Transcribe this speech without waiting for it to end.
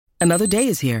Another day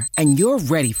is here, and you're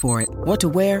ready for it. What to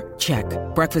wear? Check.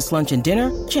 Breakfast, lunch, and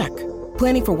dinner? Check.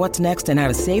 Planning for what's next and how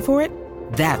to save for it?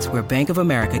 That's where Bank of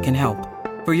America can help.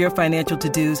 For your financial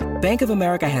to-dos, Bank of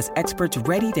America has experts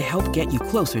ready to help get you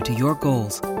closer to your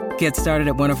goals. Get started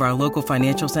at one of our local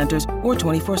financial centers or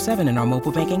 24/7 in our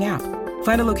mobile banking app.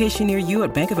 Find a location near you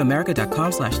at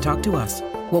bankofamerica.com/talktous.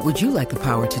 What would you like the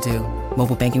power to do?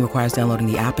 Mobile banking requires downloading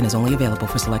the app and is only available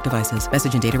for select devices.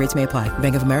 Message and data rates may apply.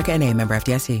 Bank of America N.A., member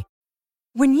FDIC.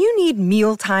 When you need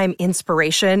mealtime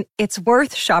inspiration, it's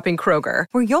worth shopping Kroger,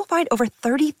 where you'll find over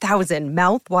 30,000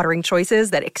 mouth-watering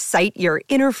choices that excite your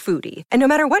inner foodie. And no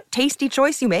matter what tasty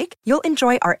choice you make, you'll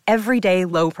enjoy our everyday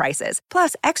low prices,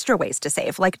 plus extra ways to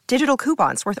save, like digital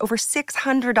coupons worth over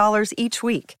 $600 each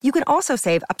week. You can also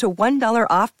save up to $1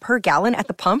 off per gallon at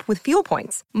the pump with fuel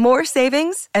points. More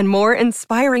savings and more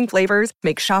inspiring flavors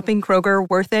make shopping Kroger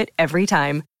worth it every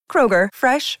time. Kroger,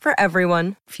 fresh for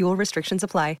everyone. Fuel restrictions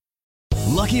apply.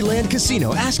 Lucky Land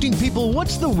Casino, asking people,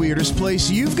 what's the weirdest place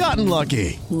you've gotten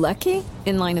lucky? Lucky?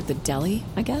 In line at the deli,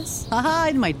 I guess? Aha,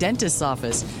 in my dentist's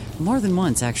office. More than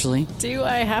once, actually. Do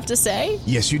I have to say?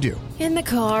 Yes, you do. In the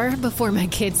car before my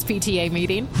kids' PTA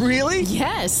meeting. Really?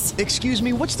 Yes. Excuse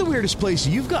me, what's the weirdest place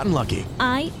you've gotten lucky?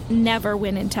 I never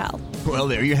win and tell. Well,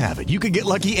 there you have it. You can get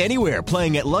lucky anywhere,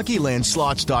 playing at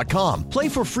LuckyLandSlots.com. Play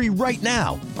for free right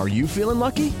now. Are you feeling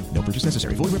lucky? No purchase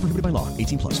necessary. Void where prohibited by law.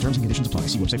 18+. Terms and conditions apply.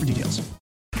 See website for details.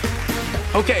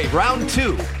 Okay, round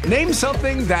two. Name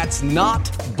something that's not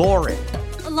boring.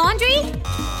 A laundry?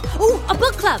 Ooh, a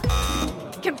book club.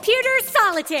 Computer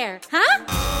solitaire, huh?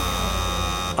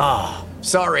 Ah,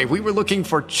 sorry, we were looking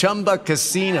for Chumba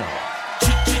Casino.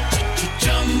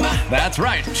 That's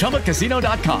right,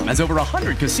 ChumbaCasino.com has over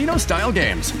 100 casino-style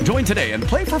games. Join today and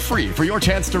play for free for your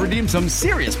chance to redeem some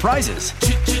serious prizes.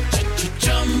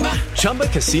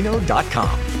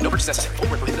 ChumbaCasino.com. No purchase necessary.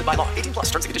 Void where prohibited by law.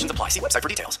 18+. Terms and conditions apply. See website for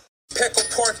details. Petco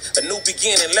Park, a new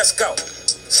beginning, let's go.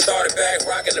 Started back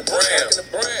rocking the brown.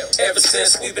 Ever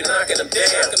since we've been knocking them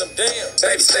down.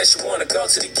 Baby said she wanna go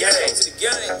to the game.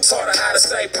 Taught her how to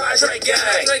say Padre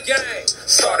gang.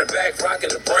 Started back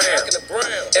rocking the brown.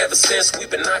 Ever since we've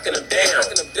been knocking them down.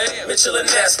 Mitchell and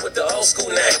Ness with the old school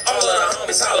name. All of the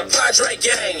homies holler Padre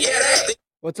gang. Yeah, they.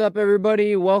 What's up,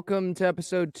 everybody? Welcome to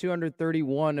episode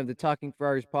 231 of the Talking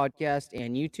Friars podcast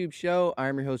and YouTube show.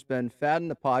 I'm your host, Ben Fadden.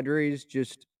 The Padres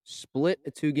just split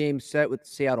a two-game set with the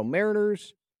Seattle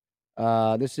Mariners.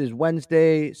 This is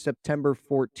Wednesday, September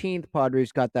 14th.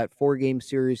 Padres got that four-game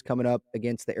series coming up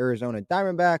against the Arizona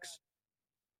Diamondbacks.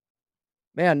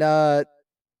 Man,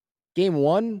 game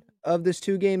one of this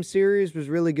two-game series was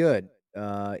really good.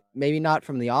 Maybe not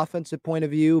from the offensive point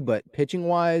of view, but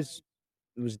pitching-wise,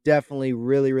 it was definitely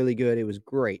really, really good. It was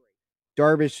great.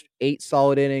 Darvish, 8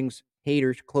 solid innings.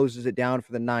 Hader closes it down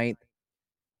for the ninth.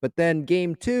 But then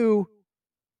game two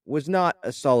was not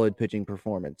a solid pitching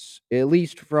performance, at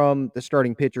least from the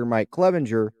starting pitcher, Mike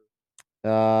Clevinger,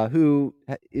 who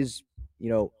is,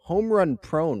 home run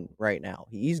prone right now.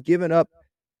 He's given up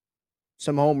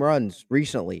some home runs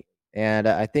recently, and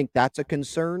I think that's a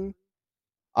concern.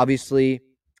 Obviously,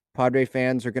 Padre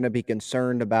fans are going to be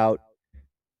concerned about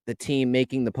the team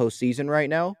making the postseason right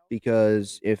now,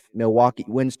 because if Milwaukee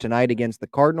wins tonight against the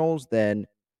Cardinals, then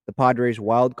the Padres'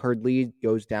 wild card lead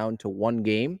goes down to one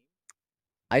game.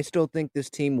 I still think this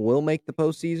team will make the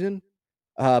postseason,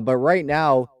 but right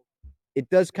now, it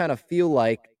does kind of feel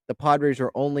like the Padres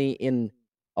are only in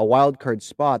a wild card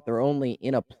spot. They're only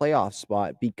in a playoff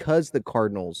spot because the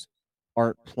Cardinals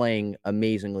aren't playing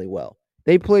amazingly well.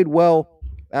 They played well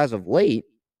as of late.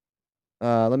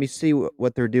 Let me see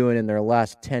what they're doing in their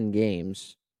last 10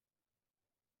 games.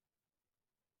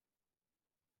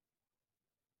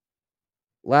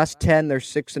 Last 10, they're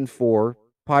 6-4.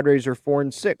 Padres are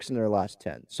 4-6 in their last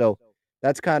 10. So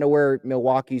that's kind of where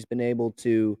Milwaukee's been able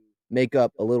to make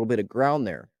up a little bit of ground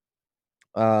there.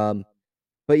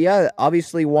 But yeah,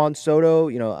 obviously Juan Soto,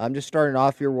 I'm just starting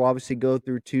off here. We'll obviously go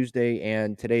through Tuesday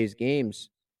and today's games.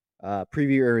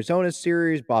 Preview Arizona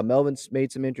series. Bob Melvin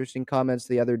made some interesting comments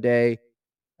the other day.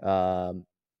 A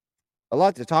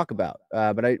lot to talk about.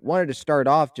 But I wanted to start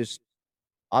off just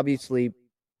obviously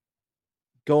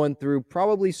going through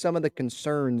probably some of the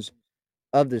concerns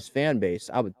of this fan base,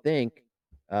 I would think.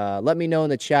 Let me know in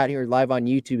the chat here live on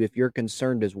YouTube if you're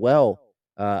concerned as well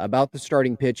about the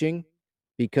starting pitching,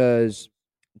 because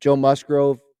Joe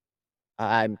Musgrove,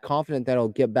 I'm confident that he'll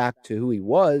get back to who he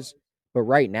was, but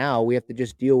right now we have to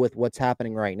just deal with what's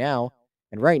happening right now.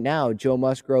 And right now, Joe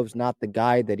Musgrove's not the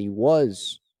guy that he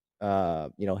was,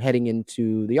 heading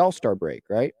into the All-Star break,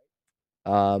 right?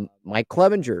 Mike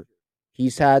Clevinger,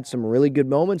 he's had some really good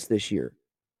moments this year,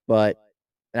 but,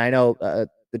 and I know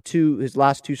his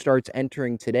last two starts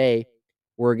entering today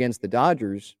were against the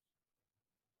Dodgers.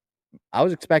 I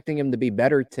was expecting him to be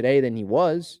better today than he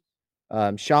was.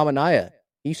 Sean Manaea,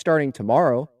 he's starting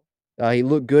tomorrow. He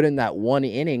looked good in that one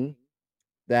inning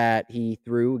that he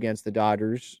threw against the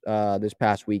Dodgers this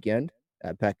past weekend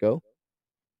at Petco.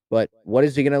 But what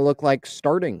is he going to look like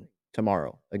starting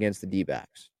tomorrow against the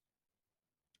D-backs?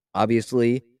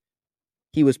 Obviously,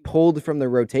 he was pulled from the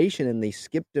rotation, and they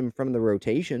skipped him from the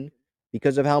rotation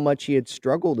because of how much he had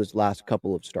struggled his last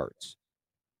couple of starts.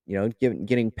 You know,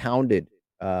 getting pounded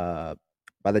by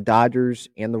the Dodgers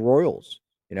and the Royals,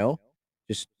 you know,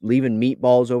 just leaving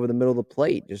meatballs over the middle of the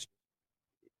plate. Just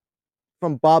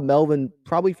from Bob Melvin,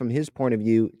 probably from his point of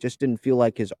view, it just didn't feel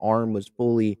like his arm was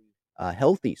fully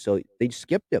healthy. So they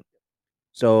skipped him.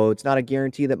 So it's not a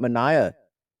guarantee that Manaea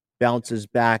bounces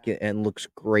back and looks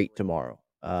great tomorrow.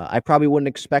 I probably wouldn't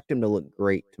expect him to look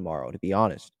great tomorrow, to be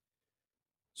honest.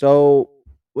 So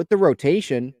with the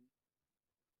rotation,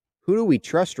 who do we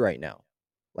trust right now?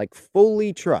 Like,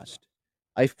 fully trust.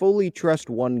 I fully trust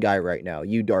one guy right now,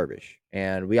 Yu Darvish.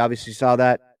 And we obviously saw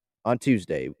that on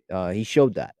Tuesday. He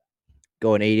showed that,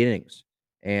 going 8 innings.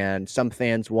 And some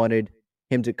fans wanted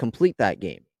him to complete that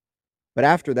game. But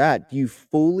after that, do you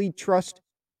fully trust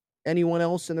anyone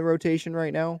else in the rotation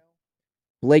right now?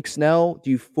 Blake Snell,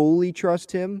 do you fully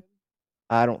trust him?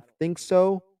 I don't think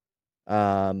so.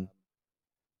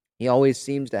 He always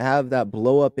seems to have that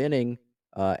blow-up inning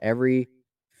every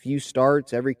few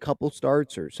starts, every couple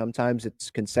starts, or sometimes it's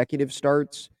consecutive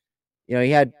starts. You know,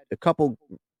 he had a couple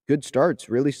good starts,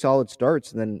 really solid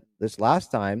starts, and then this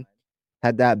last time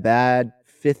had that bad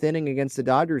 5th inning against the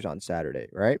Dodgers on Saturday,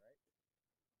 right?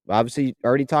 Obviously,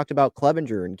 already talked about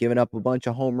Clevinger and giving up a bunch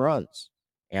of home runs.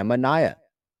 And Manaea,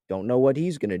 don't know what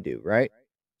he's going to do, right?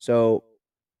 So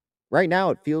right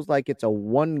now it feels like it's a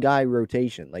one-guy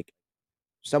rotation, like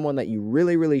someone that you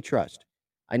really, really trust.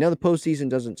 I know the postseason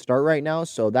doesn't start right now,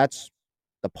 so that's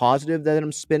the positive that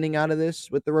I'm spinning out of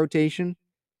this with the rotation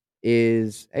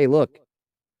is, hey, look,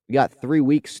 we got 3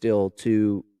 weeks still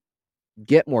to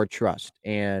get more trust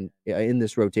and in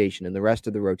this rotation and the rest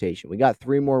of the rotation. We got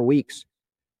 3 more weeks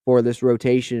for this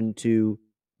rotation to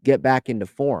get back into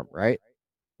form, right?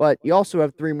 But you also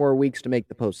have 3 more weeks to make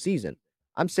the postseason.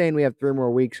 I'm saying we have 3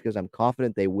 more weeks because I'm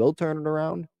confident they will turn it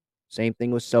around. Same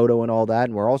thing with Soto and all that.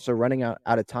 And we're also running out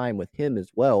of time with him as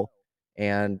well.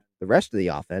 And the rest of the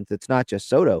offense, it's not just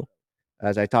Soto,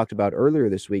 as I talked about earlier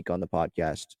this week on the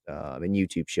podcast and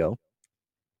YouTube show.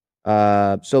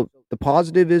 So the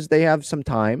positive is they have some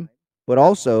time, but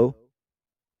also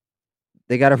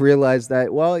they got to realize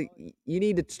that, well, you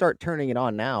need to start turning it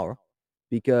on now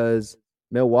because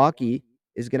Milwaukee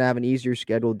is going to have an easier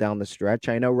schedule down the stretch.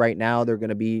 I know right now they're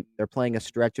playing a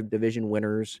stretch of division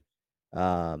winners.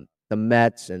 The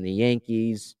Mets and the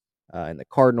Yankees and the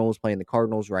Cardinals, playing the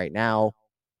Cardinals right now.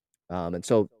 And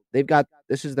so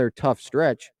this is their tough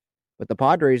stretch, but the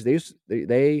Padres,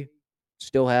 they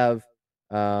still have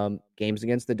games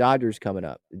against the Dodgers coming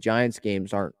up. The Giants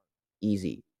games aren't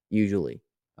easy usually.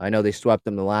 I know they swept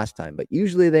them the last time, but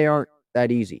usually they aren't that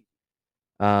easy.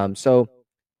 So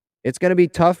it's going to be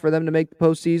tough for them to make the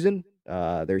postseason.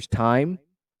 There's time,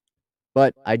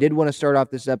 but I did want to start off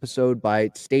this episode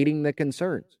by stating the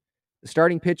concerns. The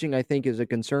starting pitching, I think, is a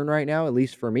concern right now, at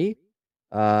least for me.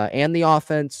 And the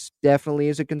offense definitely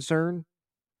is a concern.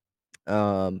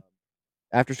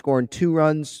 After scoring 2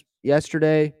 runs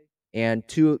yesterday, and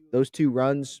those 2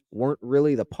 runs weren't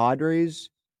really the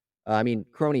Padres.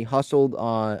 Crony hustled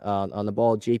on the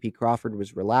ball J.P. Crawford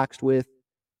was relaxed with,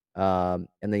 and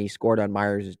then he scored on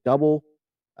Myers' double.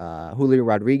 Julio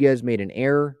Rodriguez made an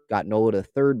error, got Nola to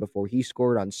third before he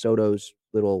scored on Soto's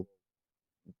little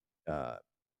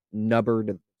nubber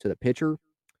to the pitcher.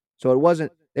 So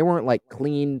they weren't like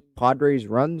clean Padres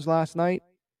runs last night.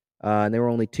 And there were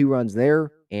only 2 runs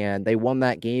there, and they won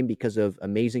that game because of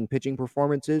amazing pitching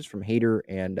performances from Hader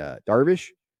and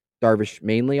Darvish. Darvish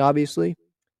mainly, obviously.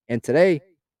 And today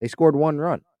they scored 1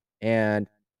 run. And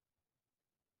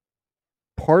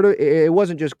part of it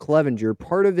wasn't just Clevinger.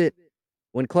 Part of it,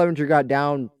 when Clevinger got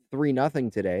down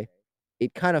 3-0 today,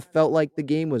 it kind of felt like the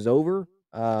game was over.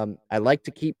 I like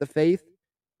to keep the faith.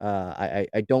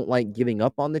 I don't like giving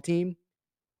up on the team.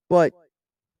 But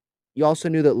you also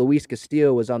knew that Luis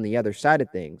Castillo was on the other side of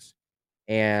things.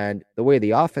 And the way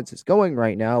the offense is going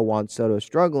right now, Juan Soto is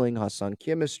struggling, Ha-Seong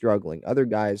Kim is struggling. Other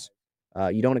guys,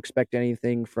 you don't expect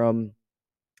anything from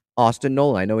Austin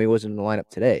Nola. I know he wasn't in the lineup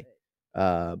today.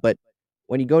 But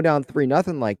when you go down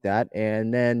 3-0 like that,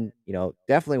 and then,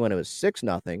 definitely when it was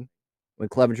 6-0, when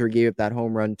Clevinger gave up that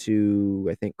home run to,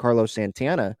 I think, Carlos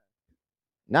Santana,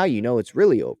 now it's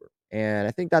really over. And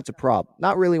I think that's a problem.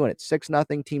 Not really when it's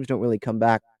 6-0. Teams don't really come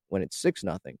back when it's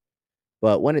 6-0.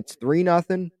 But when it's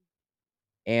 3-0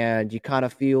 and you kind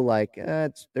of feel like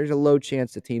there's a low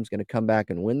chance the team's going to come back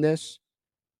and win this,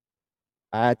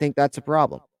 I think that's a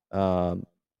problem. I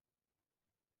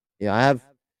have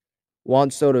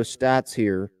Juan Soto's stats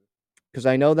here because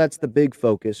I know that's the big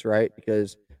focus, right?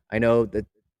 Because I know that,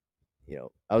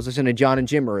 I was listening to John and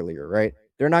Jim earlier, right?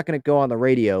 They're not going to go on the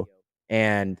radio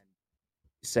and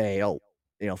say,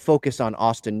 focus on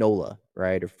Austin Nola,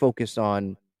 right? Or focus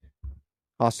on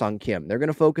Ha-Seong Kim. They're going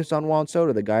to focus on Juan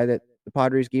Soto, the guy that the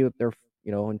Padres gave up their,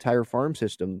 entire farm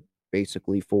system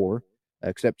basically for,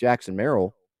 except Jackson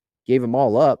Merrill, gave them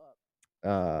all up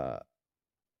for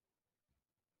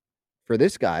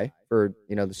this guy, for,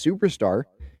 the superstar.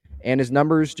 And his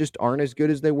numbers just aren't as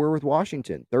good as they were with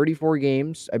Washington. 34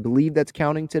 games, I believe that's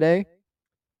counting today.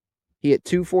 He hit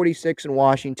 246 in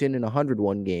Washington in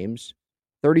 101 games.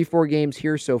 34 games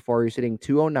here so far, he's hitting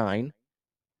 209.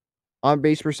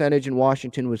 On-base percentage in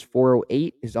Washington was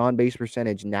 408. His on-base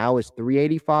percentage now is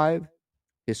 385.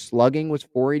 His slugging was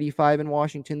 485 in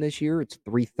Washington this year. It's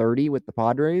 330 with the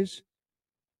Padres.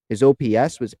 His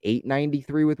OPS was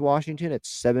 893 with Washington. It's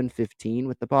 715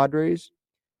 with the Padres.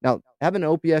 Now, having an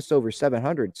OPS over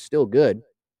 700 is still good.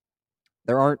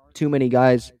 There aren't too many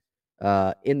guys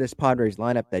in this Padres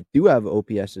lineup that do have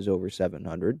OPSs over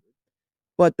 700,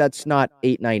 but that's not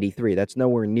 893. That's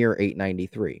nowhere near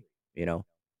 893,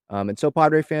 and so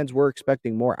Padre fans were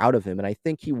expecting more out of him, and I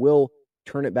think he will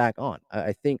turn it back on.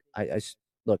 I think,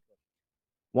 look,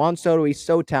 Juan Soto, he's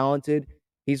so talented.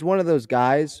 He's one of those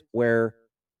guys where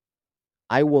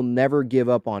I will never give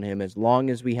up on him as long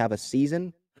as we have a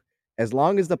season. As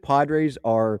long as the Padres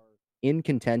are in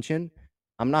contention,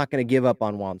 I'm not going to give up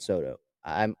on Juan Soto.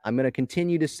 I'm going to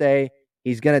continue to say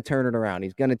he's going to turn it around.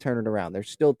 He's going to turn it around. There's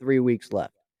still 3 weeks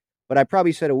left. But I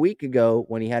probably said a week ago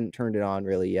when he hadn't turned it on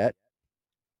really yet,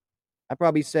 I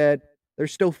probably said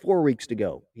there's still 4 weeks to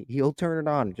go. He'll turn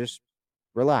it on. Just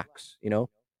relax,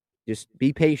 just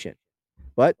be patient.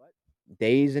 But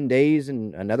days and days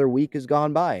and another week has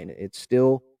gone by and it's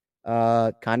still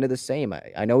kind of the same.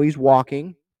 I know he's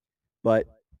walking, but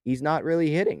he's not really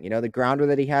hitting. The grounder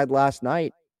that he had last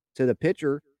night to the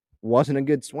pitcher wasn't a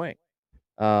good swing.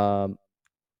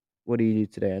 What do you do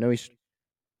today? I know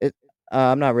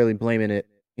I'm not really blaming it.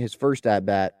 His first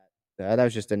at-bat, that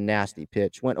was just a nasty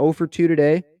pitch. Went 0 for 2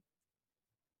 today.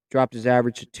 Dropped his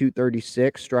average to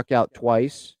 236. Struck out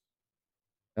twice.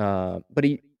 But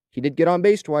he did get on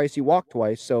base twice. He walked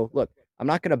twice. So, look, I'm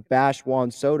not going to bash Juan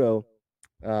Soto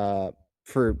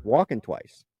for walking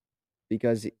twice.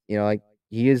 Because,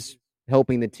 he is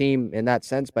helping the team in that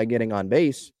sense by getting on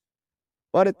base.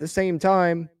 But at the same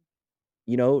time,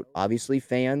 obviously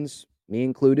fans, me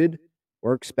included,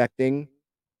 were expecting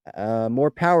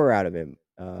more power out of him.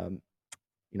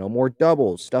 More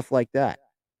doubles, stuff like that.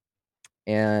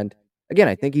 And, again,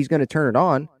 I think he's going to turn it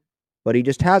on, but he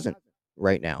just hasn't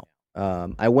right now.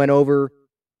 I went over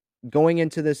going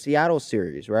into the Seattle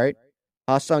series, right?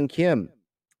 Ha-Seong Kim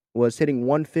was hitting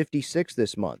 156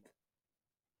 this month.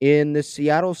 In the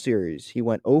Seattle series, he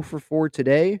went 0 for 4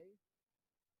 today.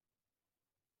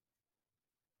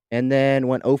 And then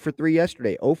went 0 for 3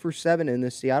 yesterday. 0 for 7 in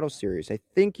the Seattle series. I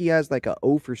think he has like a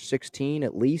 0 for 16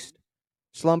 at least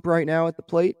slump right now at the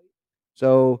plate.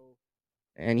 So,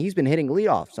 and he's been hitting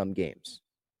leadoff some games,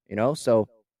 so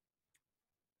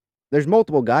there's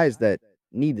multiple guys that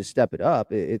need to step it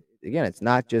up. Again, it's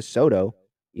not just Soto.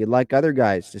 You'd like other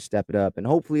guys to step it up, and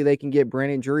hopefully they can get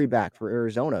Brandon Drury back for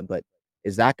Arizona, but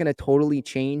is that going to totally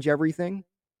change everything?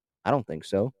 I don't think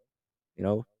so.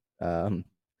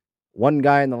 One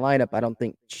guy in the lineup I don't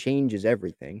think changes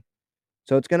everything.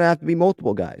 So it's going to have to be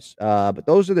multiple guys. But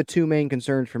those are the two main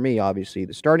concerns for me, obviously.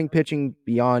 The starting pitching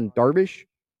beyond Darvish.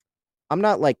 I'm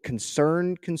not like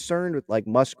concerned with like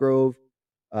Musgrove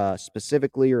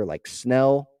specifically or like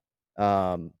Snell.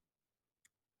 I'm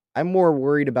more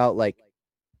worried about like,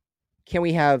 can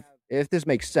we have, if this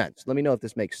makes sense, let me know if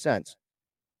this makes sense.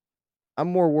 I'm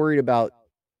more worried about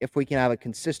if we can have a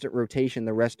consistent rotation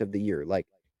the rest of the year. Like,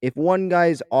 if one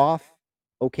guy's off,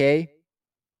 okay,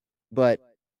 but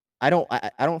I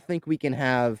don't think we can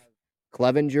have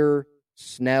Clevinger,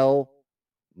 Snell,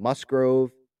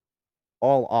 Musgrove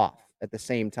all off at the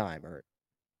same time, or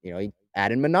he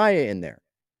added Manaea in there.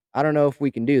 I don't know if we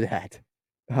can do that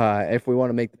if we want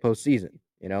to make the postseason.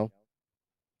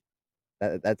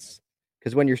 That's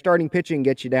because when your starting pitching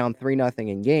gets you down 3-0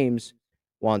 in games,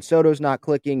 Juan Soto's not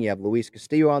clicking. You have Luis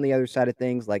Castillo on the other side of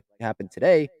things, like happened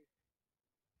today.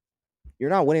 You're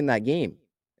not winning that game.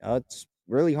 It's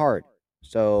really hard.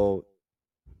 So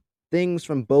things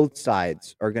from both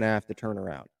sides are going to have to turn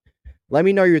around. Let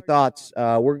me know your thoughts.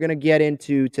 We're going to get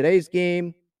into today's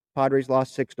game. Padres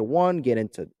lost 6-1. Get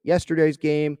into yesterday's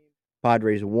game.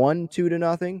 Padres won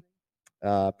 2-0.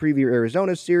 Preview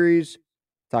Arizona series.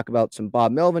 Talk about some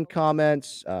Bob Melvin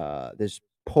comments. This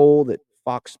poll that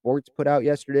Fox Sports put out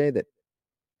yesterday that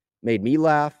made me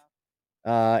laugh.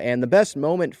 And the best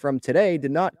moment from today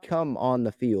did not come on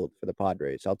the field for the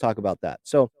Padres. I'll talk about that.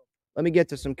 So let me get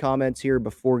to some comments here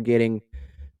before getting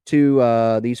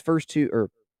to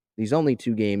these only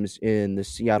two games in the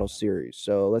Seattle series.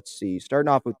 So let's see. Starting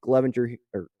off with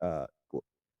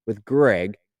with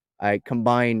Greg. I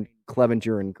combined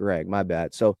Clevenger and Greg. My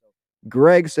bad. So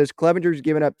Greg says Clevenger's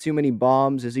given up too many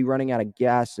bombs. Is he running out of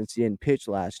gas since he didn't pitch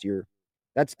last year?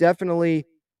 That's definitely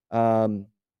a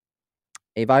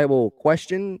viable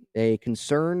question, a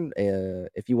concern.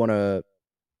 If you want to,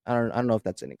 I don't know if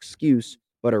that's an excuse,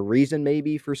 but a reason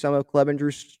maybe for some of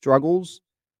Clevenger's struggles.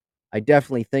 I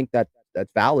definitely think that that's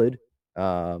valid.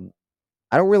 I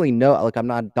don't really know. Like, I'm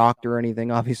not a doctor or anything,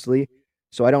 obviously,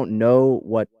 so I don't know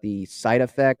what the side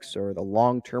effects or the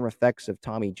long-term effects of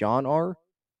Tommy John are.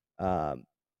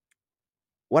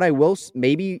 What I will,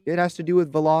 maybe it has to do with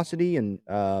velocity and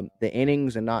the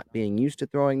innings and not being used to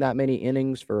throwing that many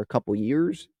innings for a couple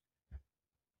years.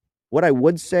 What I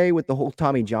would say with the whole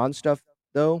Tommy John stuff,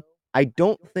 though, I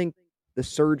don't think the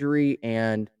surgery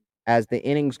and as the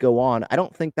innings go on, I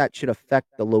don't think that should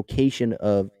affect the location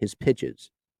of his pitches.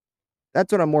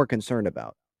 That's what I'm more concerned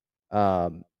about.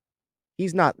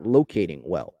 He's not locating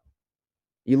well.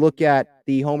 You look at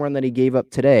the home run that he gave up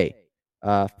today.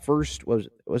 First was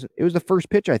the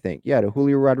first pitch, I think. Yeah, to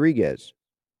Julio Rodriguez.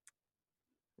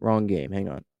 Wrong game. Hang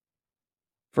on.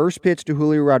 First pitch to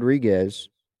Julio Rodriguez.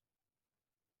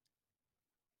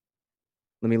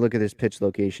 Let me look at this pitch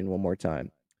location one more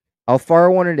time.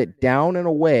 Alfaro wanted it down and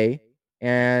away,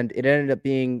 and it ended up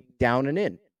being down and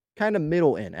in. Kind of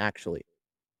middle in, actually.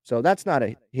 So that's not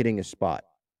hitting a spot.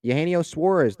 Eugenio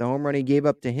Suarez, the home run he gave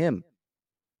up to him.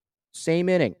 Same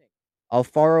inning.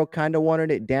 Alfaro kind of wanted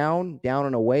it down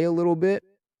and away a little bit,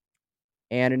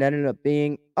 and it ended up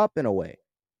being up and away.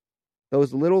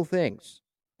 Those little things.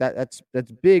 That's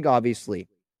big, obviously,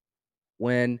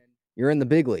 when you're in the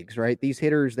big leagues, right? These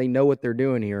hitters, they know what they're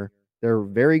doing here. They're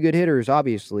very good hitters,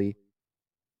 obviously.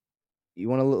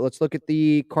 Let's look at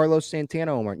the Carlos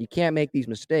Santana home run. You can't make these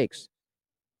mistakes.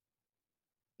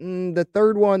 The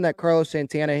third one that Carlos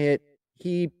Santana hit,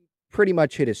 he pretty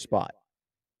much hit his spot.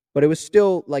 But it was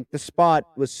still, like, the spot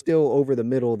was still over the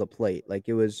middle of the plate. Like,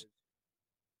 it was,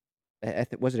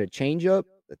 was it a changeup?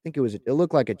 I think it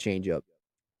looked like a changeup.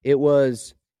 It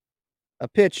was a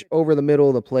pitch over the middle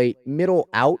of the plate, middle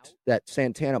out that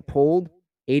Santana pulled,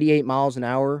 88 miles an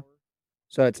hour.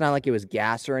 So it's not like it was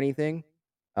gas or anything.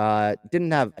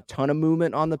 Didn't have a ton of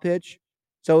movement on the pitch.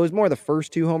 So it was more the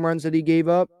first two home runs that he gave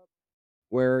up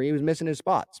where he was missing his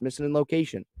spots, missing in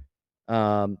location.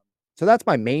 So that's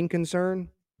my main concern.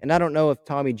 And I don't know if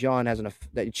Tommy John has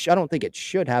I don't think it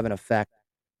should have an effect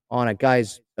on a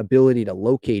guy's ability to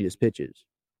locate his pitches.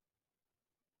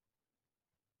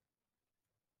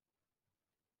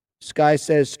 Sky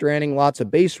says stranding lots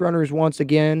of base runners once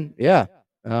again. Yeah.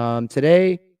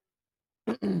 Today,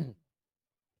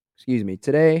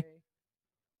 today,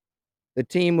 the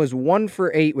team was 1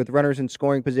 for 8 with runners in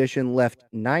scoring position, left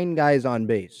 9 guys on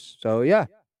base. So, yeah.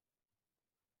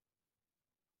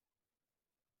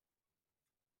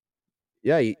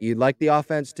 Yeah, you'd like the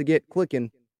offense to get clicking.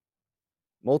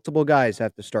 Multiple guys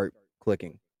have to start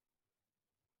clicking.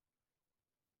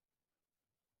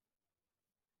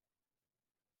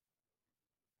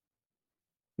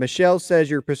 Michelle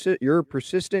says you're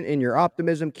persistent in your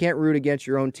optimism, can't root against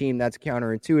your own team. That's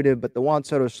counterintuitive, but the Juan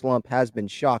Soto slump has been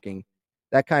shocking.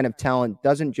 That kind of talent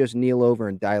doesn't just kneel over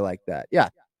and die like that. Yeah,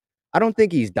 I don't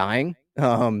think he's dying.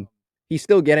 He's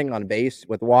still getting on base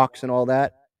with walks and all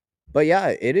that. But yeah,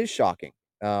 it is shocking.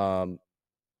 Now,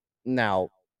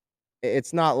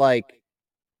 it's not like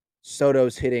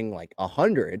Soto's hitting like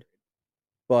 100,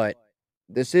 but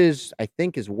this is, I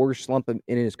think, his worst slump in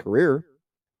his career.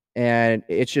 And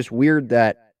it's just weird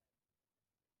that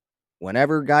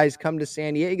whenever guys come to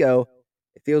San Diego,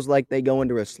 it feels like they go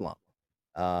into a slump.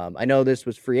 I know this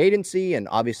was free agency, and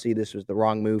obviously this was the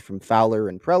wrong move from Fowler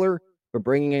and Preller for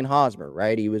bringing in Hosmer,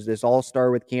 right? He was this all-star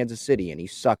with Kansas City, and he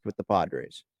sucked with the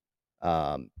Padres.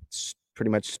 Pretty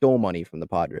much stole money from the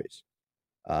Padres.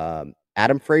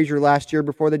 Adam Frazier last year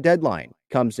before the deadline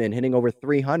comes in hitting over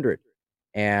 300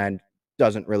 and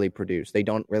doesn't really produce. They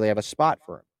don't really have a spot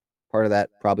for him. Part of that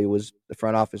probably was the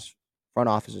front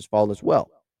office's fault as well.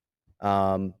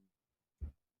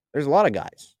 There's a lot of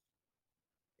guys.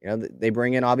 You know, they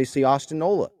bring in obviously Austin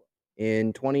Nola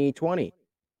in 2020.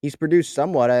 He's produced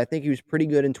somewhat. I think he was pretty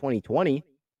good in 2020,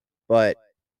 but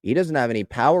he doesn't have any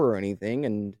power or anything,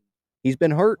 and he's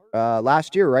been hurt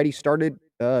last year, right? He started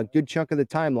a good chunk of the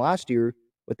time last year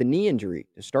with the knee injury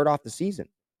to start off the season.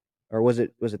 Or was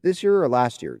it this year or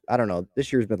last year? I don't know.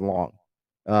 This year's been long.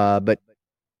 But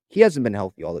he hasn't been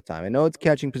healthy all the time. I know it's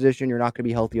catching position. You're not going to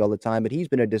be healthy all the time, but he's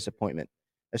been a disappointment,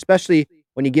 especially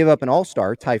when you give up an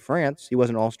all-star, Ty France. He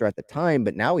wasn't an all-star at the time,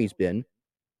 but now he's been.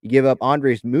 You give up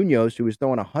Andres Munoz, who was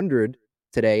throwing 100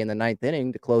 today in the ninth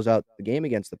inning to close out the game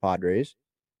against the Padres.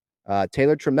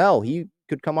 Taylor Trammell, he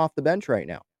could come off the bench right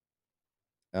now.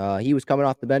 He was coming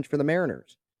off the bench for the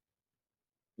Mariners.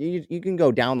 You can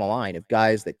go down the line of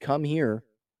guys that come here.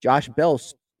 Josh Bell,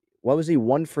 what was he,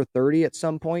 1 for 30 at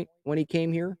some point when he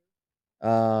came here?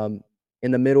 In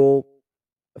the middle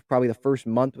of probably the first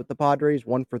month with the Padres,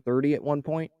 1 for 30 at one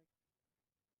point.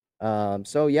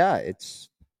 So, yeah,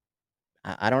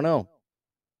 I don't know.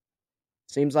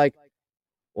 Seems like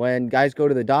when guys go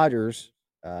to the Dodgers,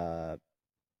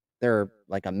 they're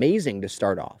like amazing to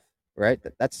start off, right?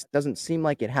 That doesn't seem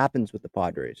like it happens with the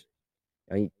Padres.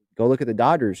 Go look at the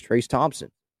Dodgers, Trayce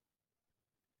Thompson.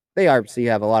 They obviously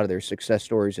have a lot of their success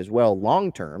stories as well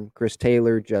long-term. Chris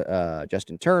Taylor,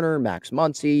 Justin Turner, Max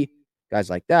Muncy, guys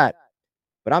like that.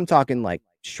 But I'm talking like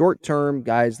short-term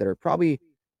guys that are probably,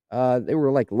 they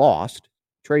were like lost.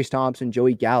 Trayce Thompson,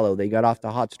 Joey Gallo, they got off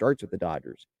to hot starts with the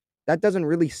Dodgers. That doesn't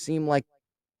really seem like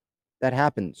that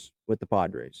happens with the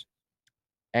Padres.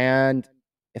 And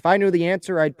if I knew the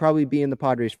answer, I'd probably be in the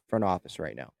Padres front office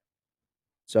right now.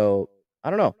 So, I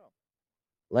don't know.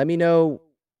 Let me know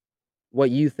what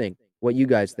you think, what you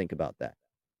guys think about that.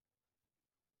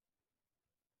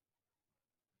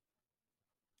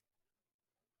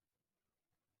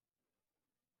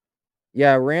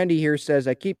 Yeah, Randy here says,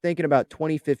 I keep thinking about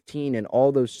 2015 and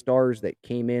all those stars that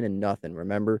came in and nothing,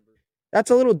 remember?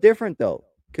 That's a little different, though,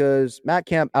 because Matt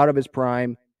Kemp out of his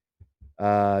prime.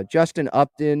 Justin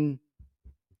Upton,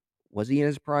 was he in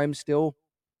his prime still?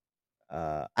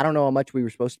 I don't know how much we were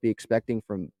supposed to be expecting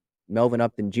from Melvin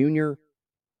Upton Jr.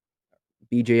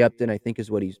 BJ Upton, I think, is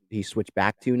what he switched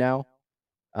back to now.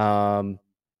 I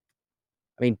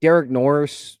mean, Derek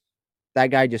Norris, that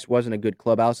guy just wasn't a good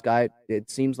clubhouse guy. It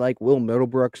seems like Will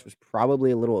Middlebrooks was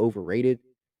probably a little overrated.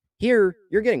 Here,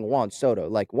 you're getting Juan Soto.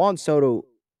 Like, Juan Soto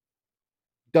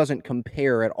doesn't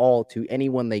compare at all to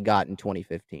anyone they got in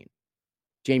 2015.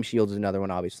 James Shields is another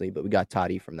one, obviously, but we got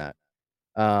Toddy from that.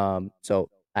 So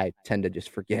I tend to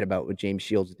just forget about what James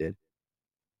Shields did.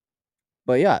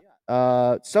 But yeah,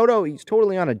 Soto, he's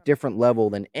totally on a different level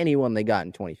than anyone they got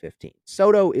in 2015.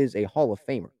 Soto is a Hall of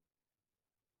Famer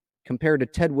compared to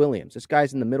Ted Williams. This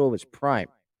guy's in the middle of his prime.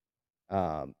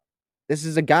 This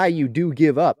is a guy you do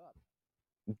give up.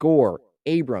 Gore,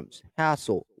 Abrams,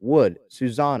 Hassel, Wood,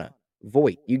 Susana,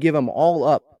 Voit. You give them all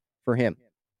up for him.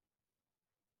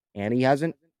 And he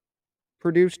hasn't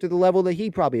produced to the level that he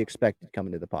probably expected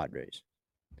coming to the Padres.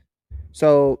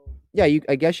 So, yeah,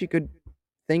 I guess you could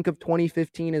think of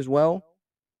 2015 as well.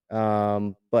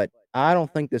 But I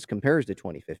don't think this compares to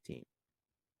 2015.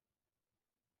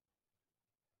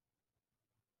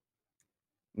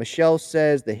 Michelle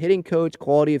says the hitting coach,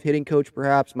 quality of hitting coach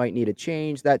perhaps might need a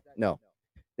change. No.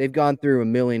 They've gone through a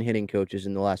million hitting coaches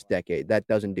in the last decade. That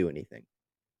doesn't do anything.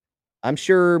 I'm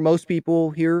sure most people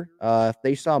here, if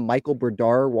they saw Michael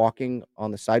Bradar walking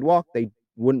on the sidewalk, they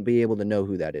wouldn't be able to know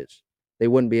who that is. They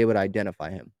wouldn't be able to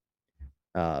identify him.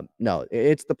 No,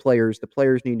 it's the players. The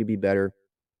players need to be better.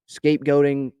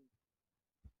 Scapegoating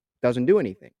doesn't do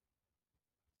anything.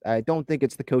 I don't think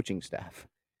it's the coaching staff.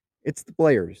 It's the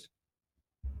players.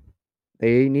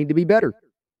 They need to be better.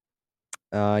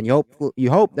 And you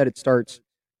hope that it starts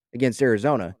against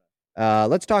Arizona.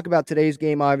 Let's talk about today's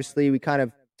game. Obviously, we kind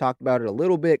of talked about it a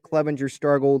little bit. Clevenger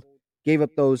struggled, gave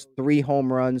up those 3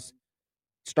 home runs.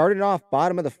 Started off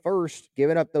bottom of the first,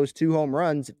 giving up those 2 home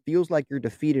runs. It feels like you're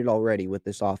defeated already with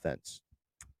this offense.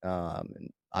 And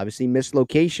obviously, missed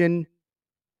location.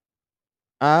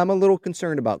 I'm a little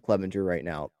concerned about Clevenger right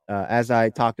now, as I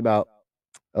talked about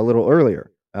a little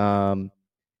earlier.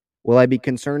 Will I be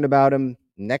concerned about him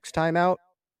next time out?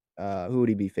 Who would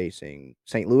he be facing?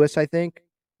 St. Louis, I think,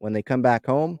 when they come back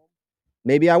home.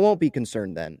 Maybe I won't be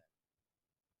concerned then,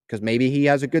 because maybe he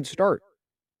has a good start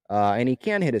and he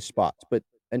can hit his spots. But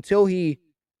until he,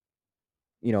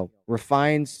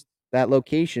 refines that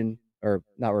location, or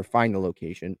not refine the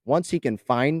location, once he can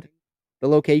find the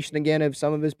location again of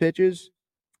some of his pitches,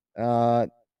 I'm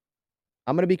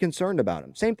going to be concerned about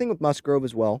him. Same thing with Musgrove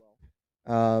as well.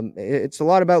 It's a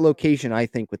lot about location, I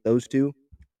think, with those two.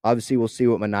 Obviously, we'll see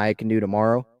what Manaea can do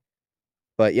tomorrow.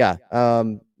 But yeah,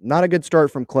 not a good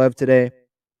start from Clev today.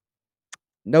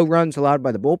 No runs allowed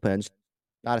by the bullpens.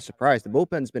 Not a surprise. The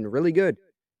bullpen's been really good.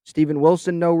 Steven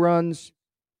Wilson, no runs.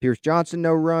 Pierce Johnson,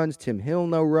 no runs. Tim Hill,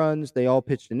 no runs. They all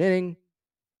pitched an inning.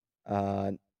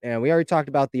 And we already talked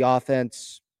about the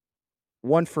offense.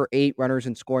 1 for 8 runners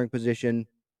in scoring position.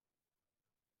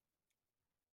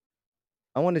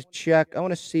 I want to check. I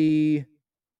want to see.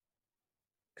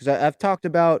 Because I've talked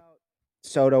about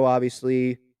Soto,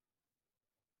 obviously.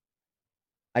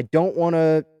 I don't want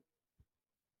to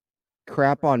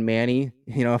crap on Manny,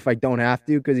 if I don't have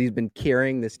to, because he's been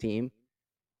carrying this team.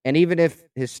 And even if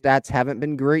his stats haven't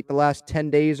been great the last 10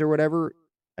 days or whatever,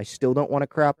 I still don't want to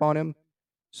crap on him.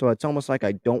 So it's almost like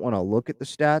I don't want to look at the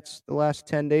stats the last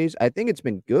 10 days. I think it's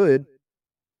been good.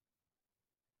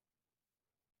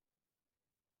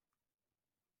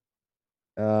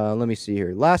 Let me see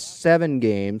here. Last 7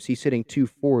 games, he's hitting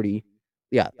 240.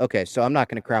 Yeah, okay, so I'm not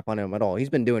going to crap on him at all. He's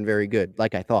been doing very good,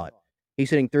 like I thought. He's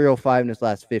hitting 305 in his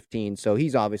last 15, so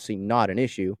he's obviously not an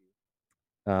issue.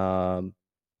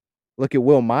 Look at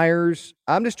Will Myers.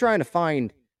 I'm just trying to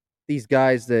find these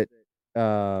guys that,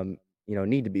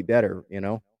 need to be better,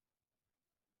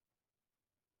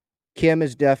 Kim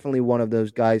is definitely one of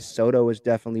those guys. Soto is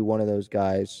definitely one of those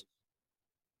guys.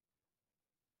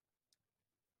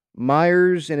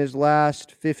 Myers in his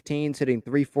last 15 hitting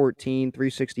 314,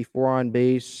 364 on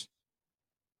base.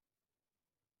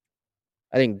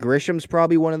 I think Grisham's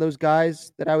probably one of those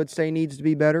guys that I would say needs to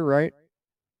be better, right?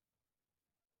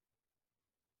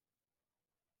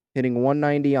 Hitting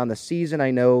 190 on the season.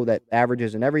 I know that average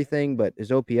isn't everything, but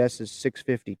his OPS is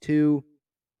 652.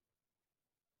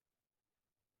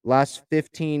 Last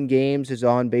 15 games, his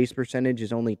on-base percentage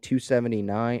is only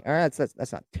 279. All right,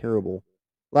 that's not terrible.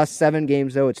 Last 7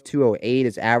 games, though, it's 208.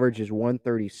 His average is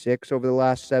 136 over the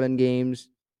last 7 games.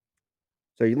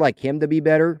 So you'd like him to be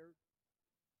better.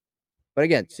 But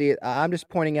again, see, I'm just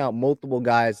pointing out multiple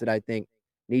guys that I think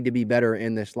need to be better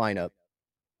in this lineup,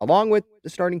 along with the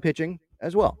starting pitching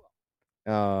as well.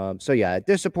 So, yeah,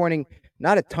 disappointing.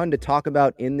 Not a ton to talk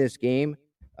about in this game,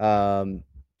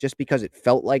 just because it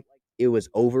felt like it was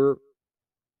over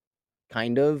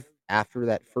kind of after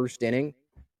that first inning.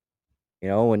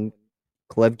 When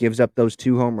Clev gives up those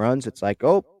 2 home runs, it's like,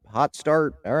 oh, hot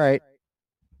start. All right.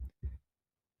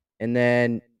 And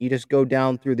then you just go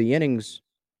down through the innings.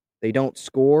 They don't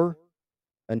score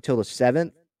until the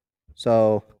 7th.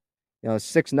 So,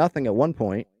 6-0 at one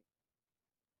point.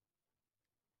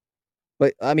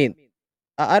 But, I mean,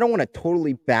 I don't want to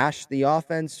totally bash the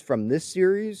offense from this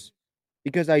series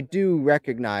because I do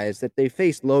recognize that they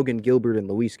faced Logan Gilbert and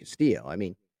Luis Castillo. I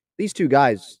mean, these 2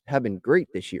 guys have been great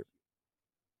this year.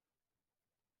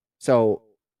 So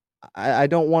I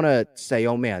don't want to say,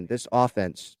 oh, man, this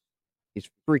offense is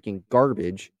freaking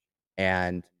garbage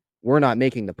and we're not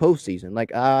making the postseason.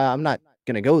 Like, I'm not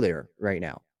going to go there right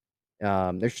now.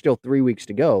 There's still 3 weeks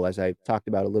to go, as I talked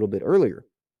about a little bit earlier.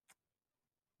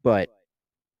 But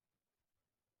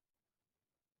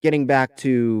getting back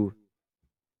to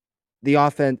the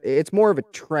offense, it's more of a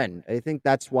trend. I think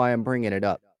that's why I'm bringing it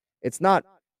up. It's not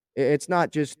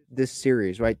just this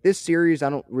series, right? This series, I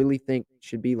don't really think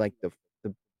should be like the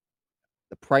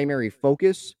primary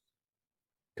focus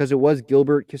because it was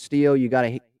Gilbert Castillo. You got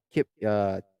to tip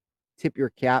your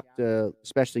cap to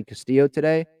especially Castillo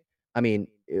today. I mean,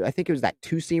 I think it was that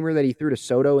 2-seamer that he threw to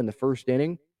Soto in the first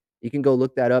inning. You can go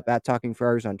look that up at Talking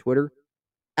Friars on Twitter.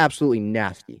 Absolutely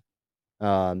nasty.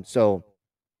 So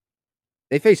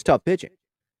they face tough pitching.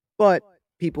 But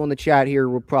people in the chat here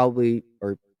will probably,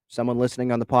 or someone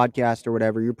listening on the podcast or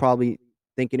whatever, you're probably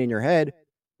thinking in your head,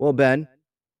 well, Ben,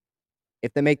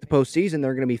 if they make the postseason,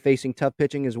 they're going to be facing tough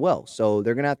pitching as well. So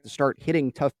they're going to have to start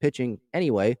hitting tough pitching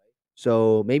anyway.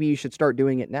 So maybe you should start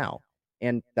doing it now.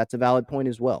 And that's a valid point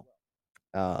as well.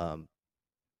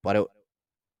 But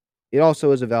it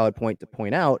also is a valid point to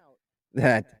point out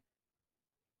that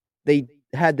they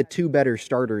had the 2 better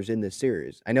starters in this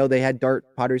series. I know they had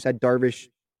Padres had Darvish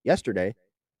yesterday,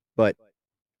 but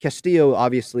Castillo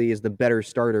obviously is the better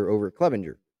starter over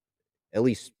Clevinger, at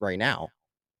least right now.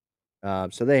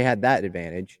 So they had that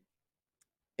advantage.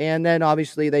 And then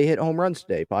obviously they hit home runs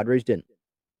today. Padres didn't.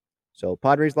 So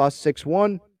Padres lost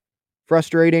 6-1.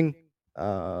 Frustrating.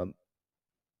 They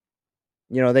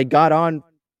got on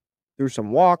through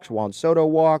some walks. Juan Soto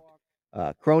walked.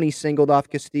 Crony singled off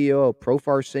Castillo.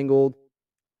 Profar singled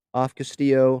off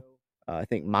Castillo. I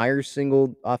think Myers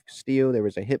singled off Castillo. There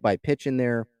was a hit by pitch in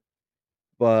there.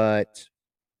 But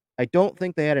I don't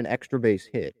think they had an extra base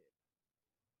hit.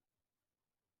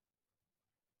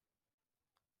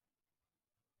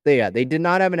 They did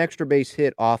not have an extra base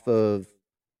hit off of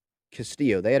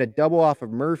Castillo. They had a double off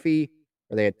of Murphy,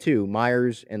 or they had 2,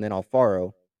 Myers and then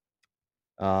Alfaro.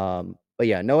 But But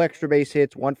yeah, no extra base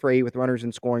hits, 1 for 8 with runners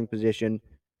in scoring position.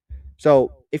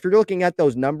 So if you're looking at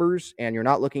those numbers and you're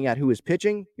not looking at who is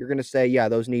pitching, you're going to say, yeah,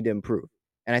 those need to improve.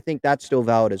 And I think that's still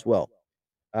valid as well.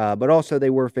 But also they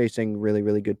were facing really,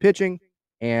 really good pitching.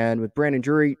 And with Brandon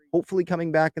Drury hopefully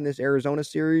coming back in this Arizona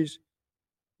series,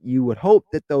 you would hope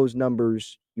that those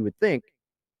numbers, you would think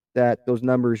that those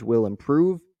numbers will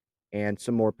improve and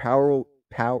some more power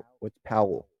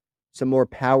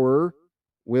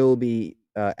will be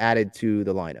added to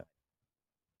the lineup.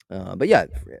 But yeah,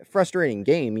 frustrating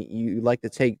game. You like to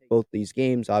take both these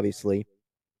games, obviously,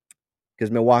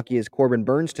 because Milwaukee is Corbin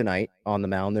Burnes tonight on the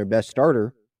mound, their best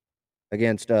starter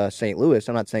against St. Louis.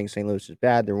 I'm not saying St. Louis is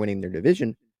bad. They're winning their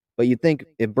division. But you'd think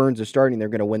if Burnes is starting, they're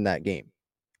going to win that game.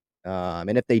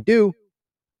 And if they do,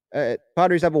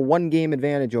 Padres have a 1-game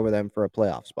advantage over them for a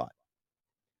playoff spot,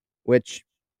 which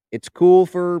it's cool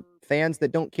for fans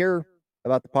that don't care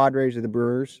about the Padres or the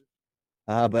Brewers.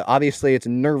 But obviously it's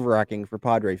nerve-wracking for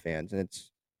Padre fans, and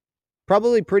it's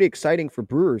probably pretty exciting for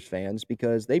Brewers fans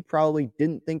because they probably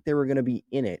didn't think they were going to be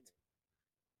in it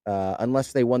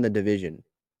unless they won the division.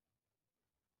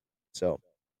 So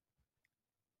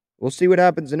we'll see what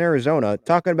happens in Arizona.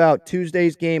 Talking about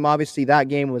Tuesday's game, obviously that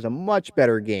game was a much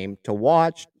better game to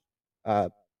watch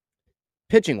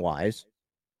pitching-wise.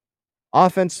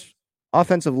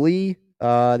 Offensively,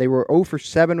 they were 0 for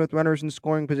 7 with runners in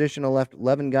scoring position. Left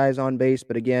 11 guys on base.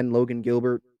 But again, Logan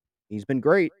Gilbert, he's been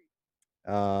great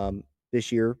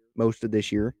this year, most of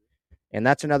this year. And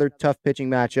that's another tough pitching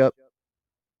matchup.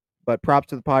 But props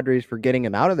to the Padres for getting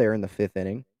him out of there in the 5th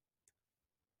inning.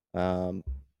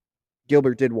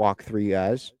 Gilbert did walk 3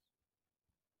 guys.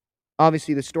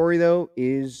 Obviously, the story, though,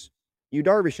 is Yu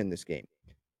Darvish in this game.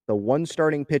 The one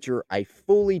starting pitcher I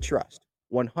fully trust,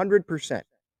 100%.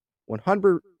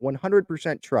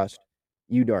 100% trust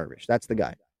Yu Darvish. That's the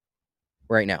guy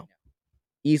right now.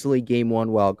 Easily game 1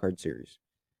 wildcard series.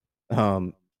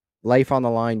 Life on the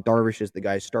line, Darvish is the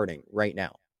guy starting right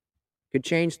now. Could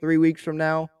change 3 weeks from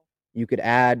now. You could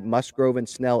add Musgrove and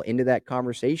Snell into that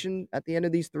conversation at the end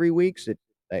of these 3 weeks.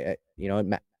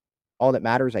 All that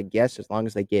matters, I guess, as long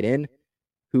as they get in,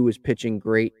 who is pitching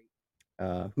great,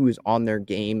 who is on their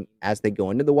game as they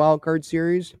go into the wildcard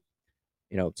series.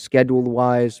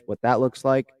 Schedule-wise, what that looks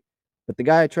like. But the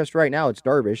guy I trust right now, it's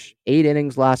Darvish. 8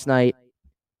 innings last night,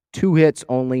 2 hits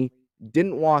only,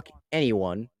 didn't walk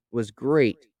anyone, was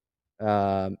great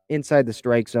inside the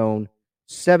strike zone,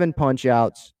 7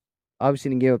 punch-outs.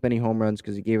 Obviously didn't give up any home runs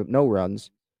because he gave up no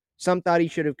runs. Some thought he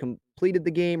should have completed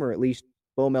the game, or at least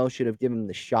Bomel should have given him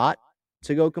the shot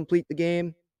to go complete the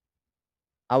game.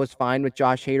 I was fine with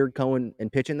Josh Hader going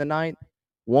and pitching the 9th.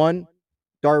 1,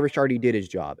 Darvish already did his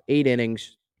job. 8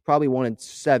 innings, probably wanted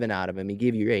 7 out of him. He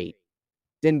gave you 8.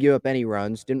 Didn't give up any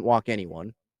runs, didn't walk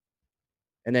anyone.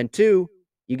 And then 2,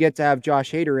 you get to have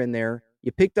Josh Hader in there.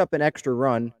 You picked up an extra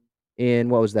run in,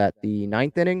 the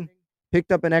 9th inning?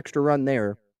 Picked up an extra run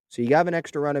there. So you have an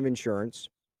extra run of insurance,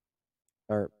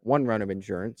 or 1 run of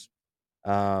insurance.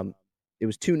 It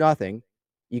was 2-0.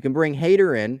 You can bring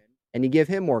Hader in, and you give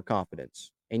him more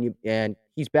confidence. And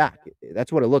he's back.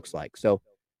 That's what it looks like. So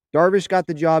Darvish got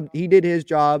the job. He did his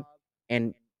job,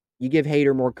 and you give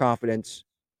Hader more confidence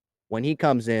when he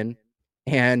comes in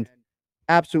and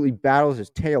absolutely battles his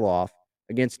tail off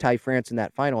against Ty France in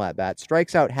that final at-bat.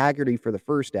 Strikes out Haggerty for the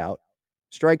first out.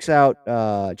 Strikes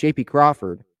out J.P.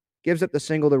 Crawford. Gives up the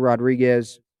single to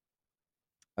Rodriguez.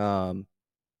 But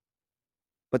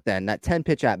then that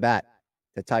 10-pitch at-bat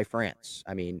to Ty France.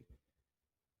 I mean,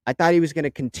 I thought he was going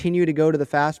to continue to go to the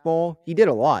fastball. He did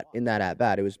a lot in that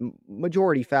at-bat. It was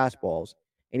majority fastballs,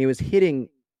 and he was hitting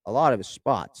a lot of his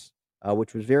spots,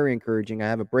 which was very encouraging. I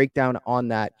have a breakdown on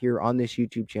that here on this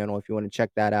YouTube channel if you want to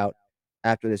check that out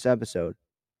after this episode.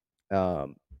 But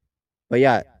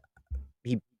yeah,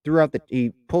 he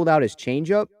pulled out his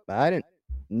changeup. I didn't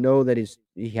know that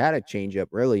he had a changeup,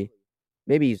 really.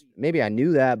 Maybe I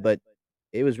knew that, but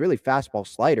it was really fastball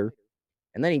slider.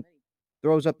 And then he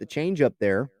throws up the changeup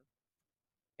there,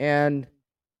 and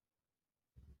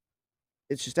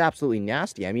it's just absolutely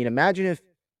nasty. I mean, imagine if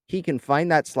he can find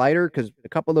that slider, because a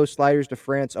couple of those sliders to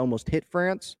France almost hit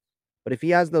France. But if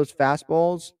he has those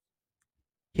fastballs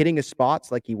hitting his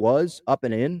spots like he was, up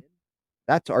and in,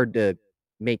 that's hard to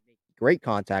make great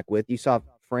contact with. You saw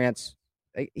France,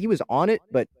 he was on it,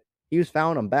 but he was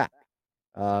fouling him back,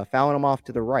 fouling him off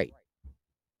to the right.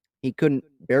 He couldn't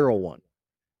barrel one.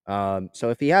 So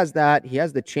if he has that, he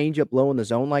has the changeup low in the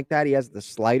zone like that. He has the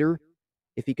slider.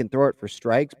 If he can throw it for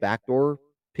strikes, backdoor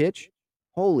pitch,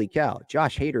 holy cow,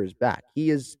 Josh Hader is back.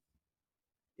 If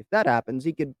that happens,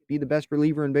 he could be the best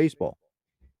reliever in baseball.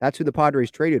 That's who the Padres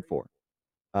traded for.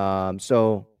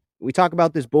 So we talk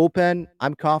about this bullpen.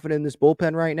 I'm confident in this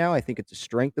bullpen right now. I think it's a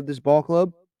strength of this ball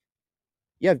club.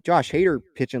 You have Josh Hader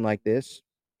pitching like this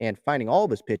and finding all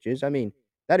of his pitches. I mean,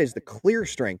 that is the clear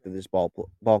strength of this ball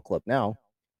club now.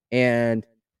 And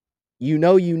you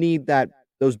need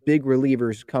those big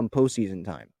relievers come postseason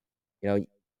time.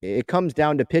 It comes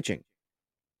down to pitching.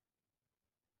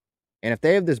 And if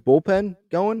they have this bullpen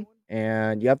going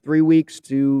and you have 3 weeks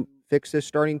to fix this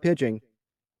starting pitching,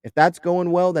 if that's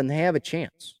going well, then they have a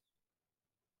chance.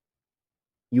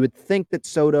 You would think that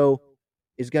Soto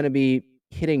is going to be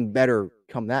hitting better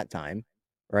come that time,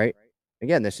 right?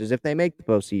 Again, this is if they make the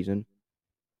postseason.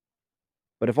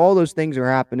 But if all those things are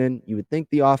happening, you would think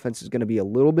the offense is going to be a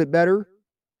little bit better.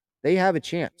 They have a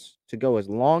chance to go as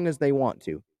long as they want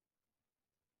to.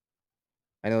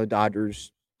 I know the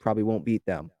Dodgers probably won't beat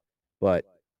them, but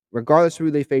regardless of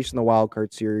who they face in the wild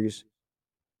card series,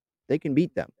 they can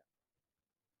beat them.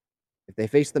 If they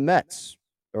face the Mets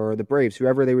or the Braves,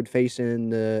 whoever they would face in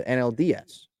the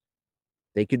NLDS,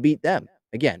 they could beat them.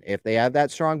 Again, if they have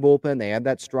that strong bullpen, they have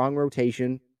that strong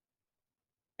rotation,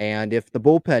 and if the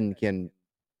bullpen can,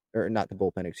 or not the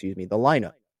bullpen, excuse me, the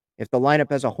lineup, if the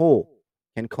lineup as a whole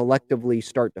can collectively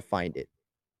start to find it,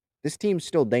 this team's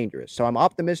still dangerous. So I'm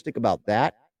optimistic about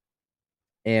that.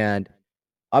 And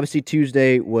obviously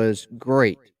Tuesday was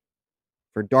great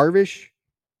for Darvish.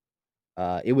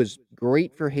 It was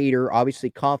great for Hader, obviously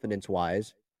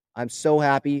confidence-wise. I was so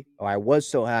happy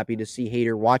to see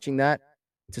Hader watching that,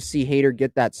 to see Hader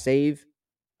get that save,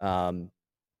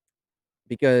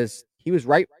 because he was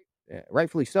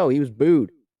rightfully so. He was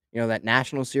booed, that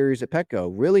national series at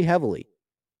Petco really heavily,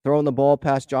 throwing the ball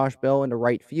past Josh Bell into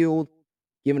right field,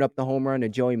 giving up the home run to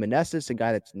Joey Meneses, a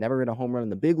guy that's never hit a home run in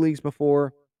the big leagues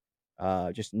before,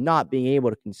 just not being able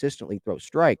to consistently throw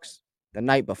strikes. The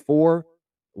night before,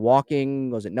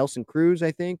 walking, was it Nelson Cruz,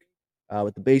 I think,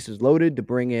 with the bases loaded to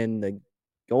bring in the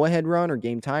go-ahead run or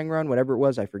game-tying run, whatever it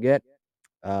was, I forget.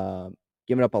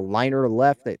 Giving up a liner to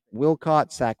left that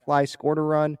Wilcott, sac fly, scored a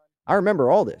run. I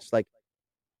remember all this. Like,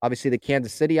 obviously the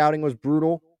Kansas City outing was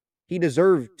brutal. He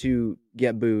deserved to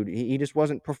get booed. He just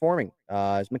wasn't performing.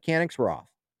 His mechanics were off.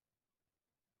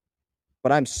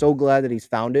 But I'm so glad that he's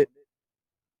found it,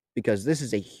 because this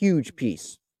is a huge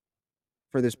piece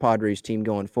for this Padres team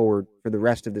going forward for the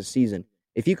rest of the season.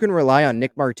 If you can rely on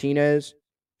Nick Martinez,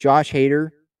 Josh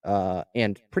Hader,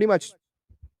 and pretty much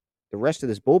the rest of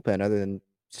this bullpen, other than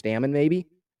Stammen maybe,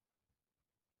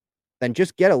 then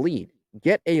just get a lead.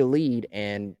 Get a lead,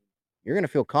 and you're going to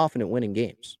feel confident winning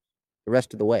games the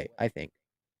rest of the way, I think.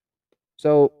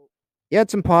 So, you had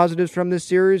some positives from this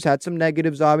series, had some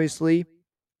negatives, obviously.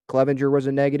 Clevenger was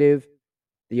a negative.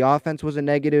 The offense was a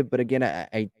negative, but again,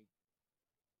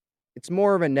 it's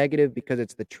more of a negative because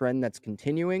it's the trend that's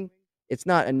continuing. It's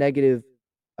not a negative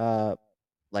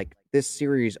like this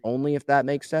series only, if that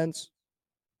makes sense.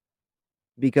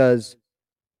 Because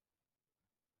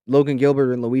Logan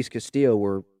Gilbert and Luis Castillo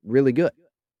were really good.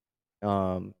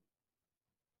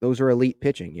 Those are elite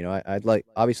pitching. I'd like,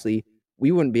 obviously,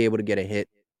 we wouldn't be able to get a hit.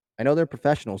 I know they're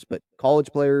professionals, but college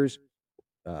players,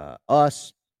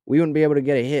 us, we wouldn't be able to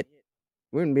get a hit.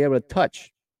 We wouldn't be able to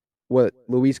touch what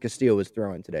Luis Castillo was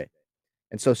throwing today.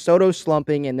 And so Soto's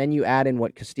slumping, and then you add in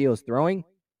what Castillo's throwing,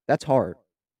 that's hard.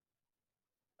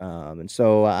 And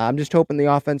so I'm just hoping the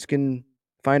offense can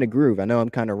find a groove. I know I'm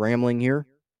kind of rambling here,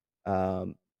 but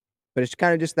it's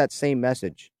kind of just that same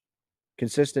message,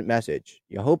 consistent message.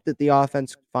 You hope that the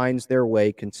offense finds their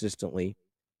way consistently.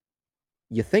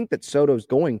 You think that Soto's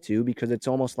going to, because it's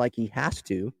almost like he has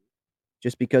to,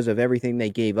 just because of everything they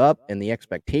gave up and the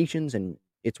expectations, and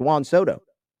it's Juan Soto.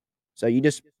 So you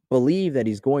just believe that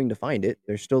he's going to find it.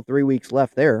 There's still 3 weeks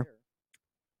left there.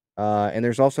 And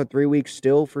there's also 3 weeks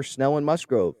still for Snell and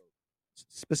Musgrove.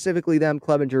 Specifically them,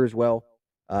 Clevenger as well.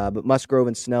 But Musgrove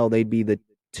and Snell, they'd be the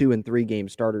 2 and 3 game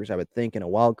starters, I would think, in a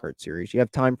wild card series. You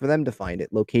have time for them to find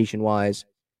it location-wise,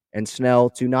 and Snell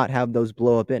to not have those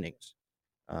blow-up innings.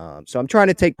 So I'm trying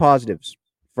to take positives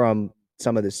from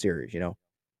some of this series, All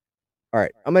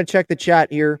right, I'm going to check the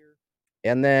chat here,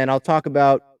 and then I'll talk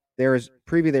about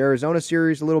preview the Arizona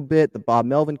series a little bit, the Bob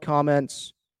Melvin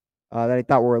comments that I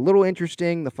thought were a little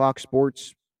interesting, the Fox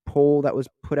Sports poll that was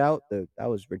put out, that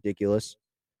was ridiculous.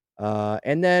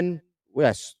 And then,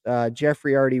 yes,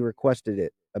 Jeffrey already requested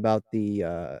it about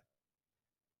the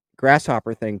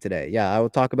grasshopper thing today. Yeah, I will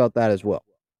talk about that as well.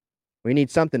 We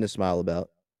need something to smile about.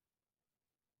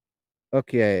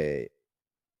 Okay.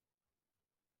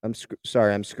 I'm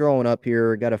sorry, I'm scrolling up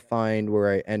here. Got to find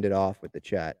where I ended off with the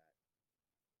chat.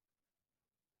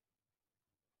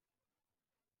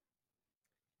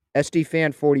 SD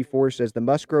Fan 44 says the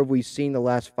Musgrove we've seen the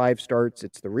last 5 starts,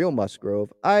 it's the real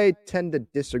Musgrove. I tend to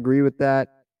disagree with that.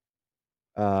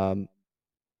 The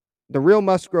real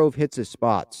Musgrove hits his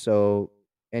spots,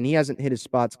 and he hasn't hit his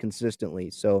spots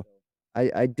consistently, so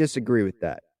I disagree with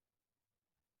that.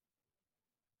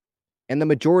 And the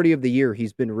majority of the year,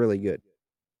 he's been really good.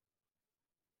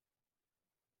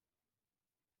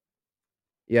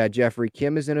 Yeah, Jeffrey,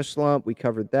 Kim is in a slump. We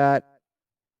covered that.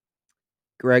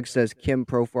 Greg says Kim,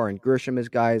 Profar, and Grisham as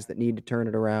guys that need to turn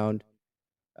it around.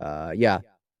 Yeah,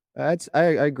 I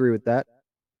agree with that.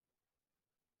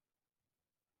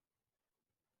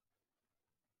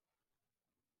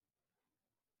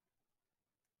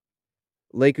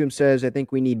 Lakum says, I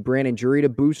think we need Brandon Drury to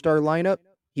boost our lineup.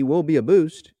 He will be a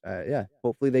boost. Yeah,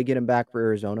 hopefully they get him back for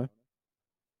Arizona.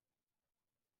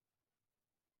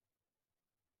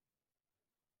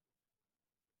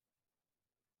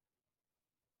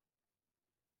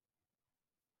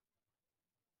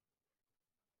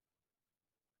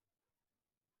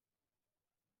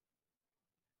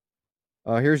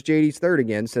 Here's JD's third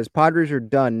again. Says Padres are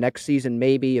done next season.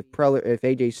 Maybe if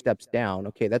AJ steps down.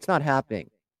 Okay, that's not happening.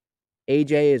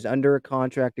 AJ is under a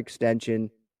contract extension.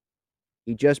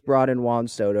 He just brought in Juan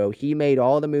Soto. He made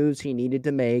all the moves he needed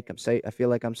to make. I feel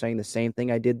like I'm saying the same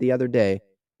thing I did the other day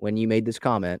when you made this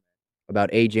comment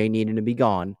about AJ needing to be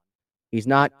gone. He's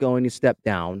not going to step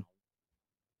down.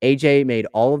 AJ made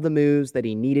all of the moves that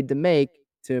he needed to make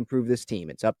to improve this team.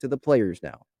 It's up to the players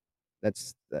now.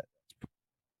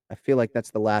 I feel like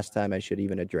that's the last time I should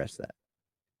even address that.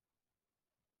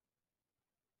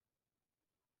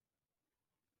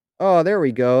 Oh, there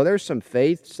we go. There's some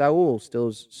faith. Saul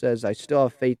still says, I still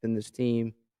have faith in this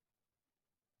team.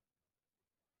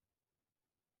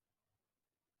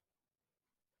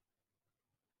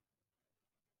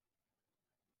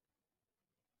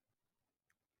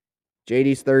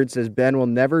 JD's third says, Ben will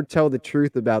never tell the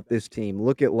truth about this team.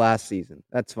 Look at last season.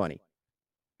 That's funny.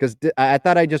 Because I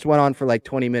thought I just went on for like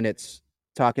 20 minutes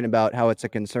talking about how it's a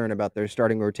concern about their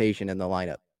starting rotation in the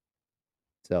lineup.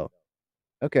 So,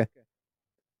 okay.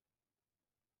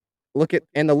 Look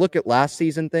at last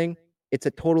season thing. It's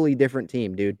a totally different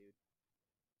team, dude.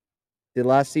 Did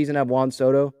last season have Juan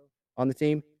Soto on the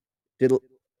team?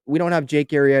 We don't have Jake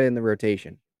Arrieta in the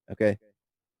rotation, okay?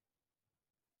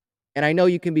 And I know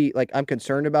you can be like, I'm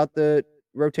concerned about the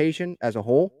rotation as a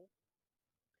whole,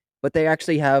 but they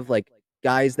actually have like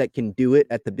guys that can do it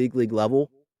at the big league level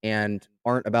and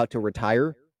aren't about to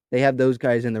retire. They have those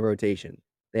guys in the rotation.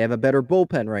 They have a better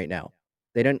bullpen right now.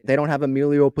 They don't have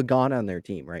Emilio Pagano on their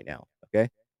team right now, okay?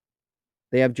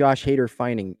 They have Josh Hader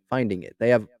finding it. They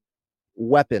have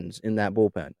weapons in that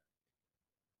bullpen.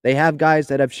 They have guys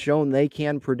that have shown they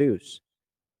can produce.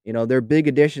 You know, their big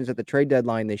additions at the trade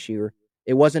deadline this year,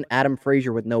 it wasn't Adam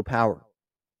Frazier with no power.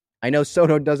 I know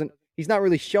Soto he's not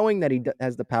really showing that he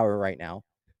has the power right now,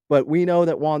 but we know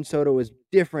that Juan Soto is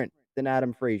different than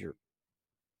Adam Frazier.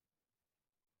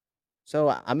 So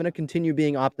I'm going to continue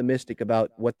being optimistic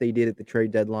about what they did at the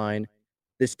trade deadline,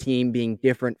 this team being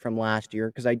different from last year,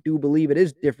 because I do believe it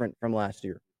is different from last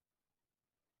year.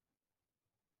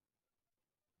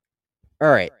 All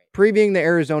right, previewing the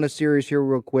Arizona series here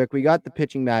real quick. We got the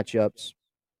pitching matchups.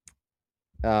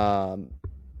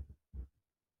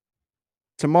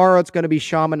 Tomorrow it's going to be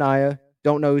Shamanaya.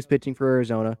 Don't know who's pitching for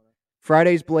Arizona.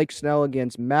 Friday's Blake Snell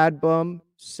against Mad Bum.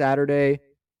 Saturday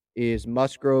is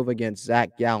Musgrove against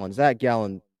Zach Gallen. Zach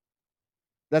Gallen,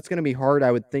 that's going to be hard, I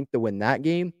would think, to win that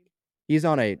game. He's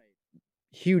on a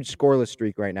huge scoreless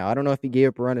streak right now. I don't know if he gave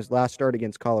up a run his last start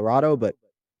against Colorado, but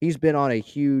he's been on a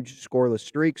huge scoreless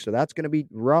streak, so that's going to be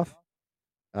rough.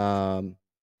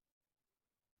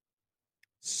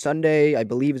 Sunday, I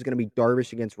believe, is going to be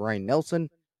Darvish against Ryan Nelson.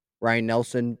 Ryan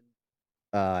Nelson,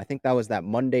 I think that was that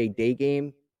Monday day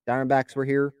game. Diamondbacks were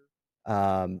here.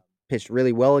 Pitched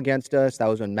really well against us. That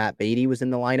was when Matt Beatty was in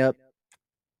the lineup.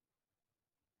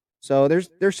 So there's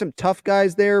some tough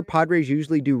guys there. Padres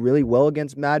usually do really well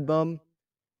against Mad Bum.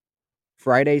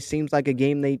 Friday seems like a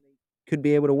game they could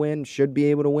be able to win, should be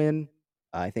able to win.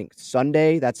 I think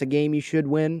Sunday, that's a game you should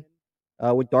win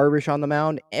with Darvish on the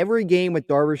mound. Every game with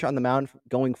Darvish on the mound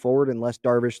going forward, unless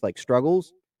Darvish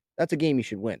struggles, that's a game you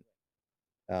should win.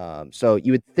 So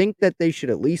you would think that they should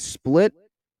at least split.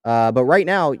 But right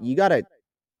now, you got to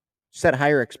set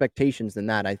higher expectations than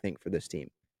that, I think, for this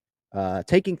team.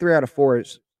 Taking 3 out of 4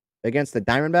 is against the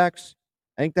Diamondbacks.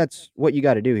 I think that's what you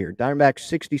got to do here. Diamondbacks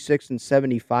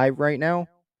 66-75 right now.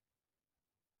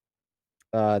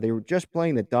 They were just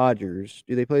playing the Dodgers.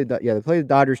 They play the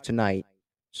Dodgers tonight.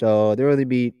 So there will either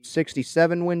be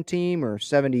 67 win team or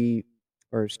 70,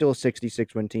 or still a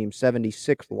 66 win team,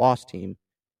 76 loss team.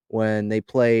 when they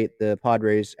play the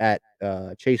Padres at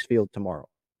Chase Field tomorrow.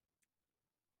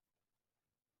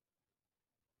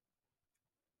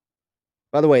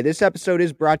 By the way, this episode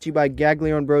is brought to you by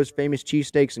Gaglione Bros Famous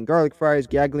Cheesesteaks and Garlic Fries.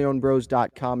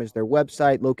 GaglioneBros.com is their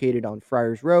website, located on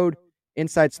Friars Road,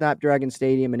 inside Snapdragon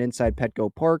Stadium and inside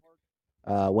Petco Park.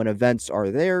 When events are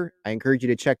there, I encourage you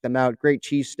to check them out. Great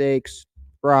cheesesteaks,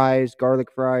 fries,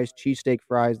 garlic fries, cheesesteak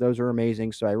fries. Those are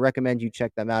amazing. So I recommend you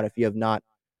check them out if you have not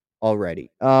already.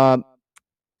 Talking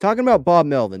about Bob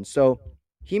Melvin. So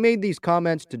he made these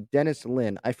comments to Dennis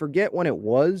Lin. I forget when it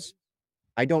was.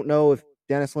 I don't know if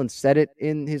Dennis Lin said it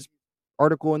in his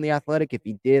article in The Athletic. If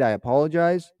he did, I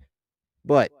apologize.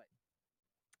 But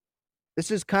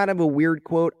this is kind of a weird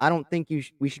quote. I don't think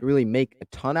we should really make a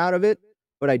ton out of it,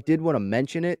 but I did want to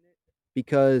mention it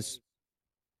because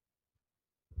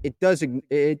it does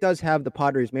have the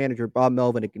Padres manager, Bob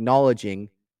Melvin, acknowledging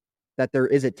that there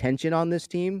is a tension on this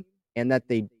team and that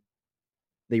they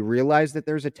realize that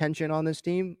there's a tension on this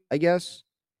team, I guess.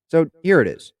 So here it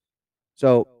is.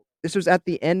 So this was at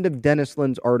the end of Dennis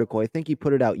Lin's article. I think he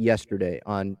put it out yesterday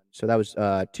so that was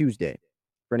Tuesday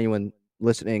for anyone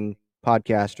listening,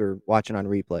 podcast, or watching on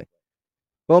replay.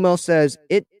 Bomel says,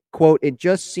 quote, "It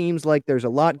just seems like there's a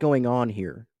lot going on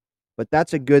here, but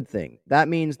that's a good thing. That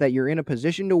means that you're in a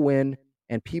position to win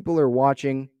and people are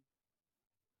watching.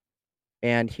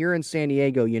 And here in San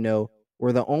Diego,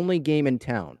 we're the only game in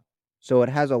town. So it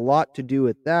has a lot to do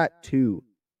with that too.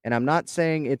 And I'm not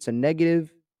saying it's a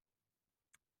negative.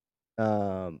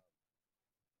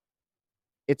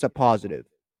 It's a positive."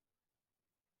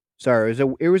 Sorry,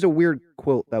 it was a weird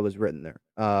quote that was written there.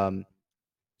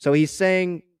 So he's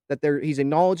saying that he's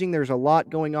acknowledging there's a lot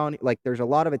going on, like there's a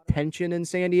lot of attention in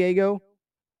San Diego,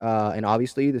 and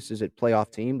obviously this is a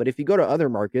playoff team. But if you go to other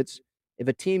markets, if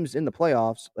a team's in the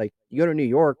playoffs, like you go to New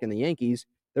York and the Yankees,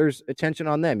 there's attention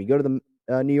on them. You go to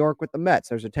the New York with the Mets,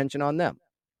 there's attention on them.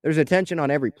 There's attention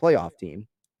on every playoff team.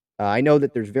 I know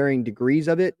that there's varying degrees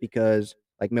of it because,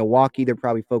 like Milwaukee, they're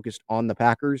probably focused on the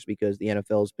Packers because the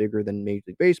NFL is bigger than Major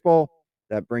League Baseball.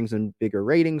 That brings in bigger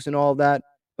ratings and all of that.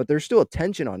 But there's still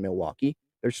attention on Milwaukee.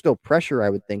 There's still pressure, I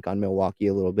would think, on Milwaukee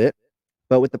a little bit.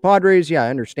 But with the Padres, yeah,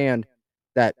 I understand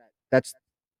that that's,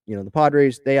 the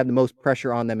Padres, they have the most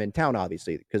pressure on them in town,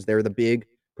 obviously, because they're the big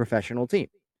professional team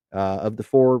of the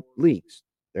four leagues.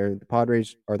 The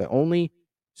Padres are the only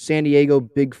San Diego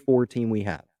Big Four team we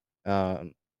have.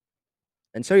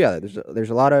 And so, yeah, there's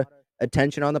a lot of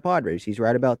attention on the Padres. He's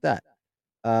right about that.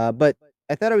 But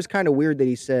I thought it was kind of weird that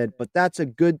he said, but that's a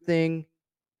good thing.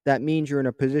 That means you're in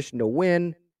a position to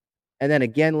win. And then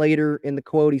again later in the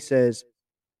quote, he says,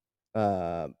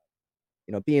 being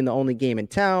the only game in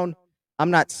town,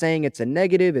 I'm not saying it's a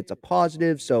negative, it's a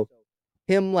positive. So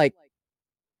him,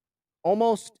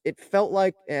 almost, it felt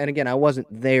like, and again, I wasn't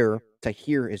there to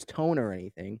hear his tone or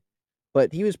anything,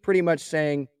 but he was pretty much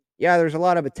saying, yeah, there's a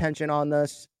lot of attention on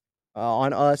us,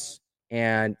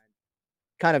 and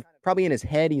kind of probably in his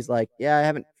head, he's like, yeah, I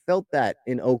haven't felt that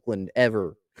in Oakland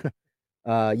ever,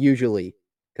 usually,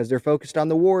 because they're focused on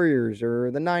the Warriors or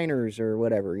the Niners or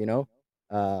whatever,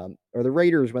 or the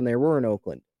Raiders when they were in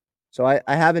Oakland. So I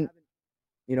haven't,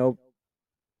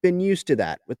 been used to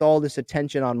that with all this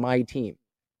attention on my team.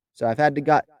 So I've had to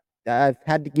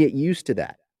get used to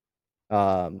that.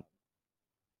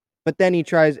 But then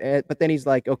he's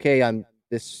like, okay,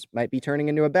 this might be turning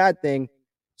into a bad thing.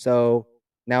 So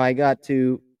now I got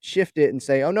to shift it and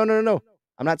say, oh, no.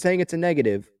 I'm not saying it's a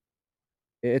negative.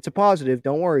 It's a positive.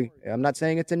 Don't worry. I'm not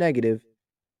saying it's a negative.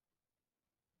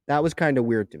 That was kind of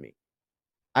weird to me.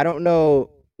 I don't know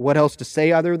what else to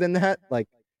say other than that.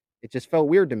 It just felt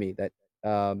weird to me that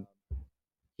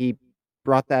he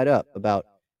brought that up about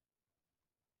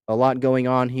a lot going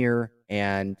on here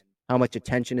and how much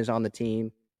attention is on the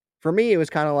team. For me, it was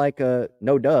kind of like a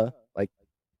no duh.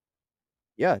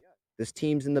 Yeah, this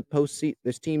team's in the postseason.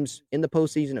 This team's in the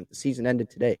postseason if the season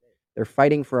ended today. They're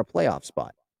fighting for a playoff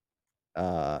spot.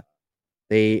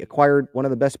 They acquired one of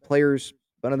the best players,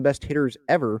 one of the best hitters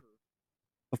ever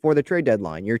before the trade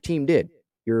deadline. Your team did.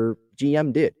 Your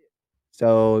GM did.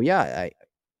 So, yeah,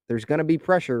 there's going to be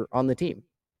pressure on the team.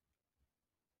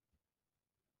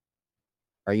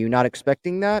 Are you not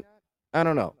expecting that? I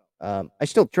don't know. I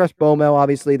still trust Bomel,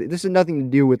 obviously. This has nothing to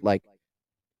do with,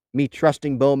 me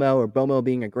trusting Bomel or Bomel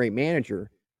being a great manager.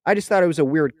 I just thought it was a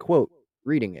weird quote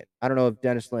reading it. I don't know if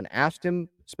Dennis Lin asked him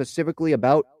specifically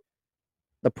about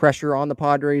the pressure on the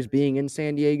Padres being in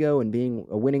San Diego and being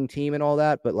a winning team and all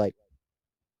that, but,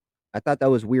 I thought that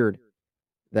was weird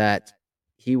that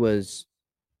it's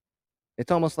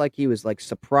almost like he was,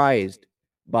 surprised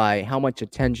by how much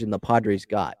attention the Padres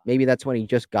got. Maybe that's when he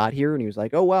just got here and he was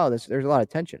like, oh, wow, there's a lot of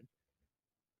tension.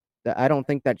 I don't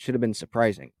think that should have been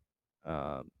surprising.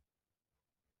 Again,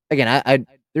 I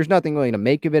there's nothing really to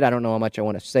make of it. I don't know how much I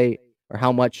want to say or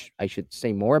how much I should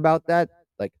say more about that.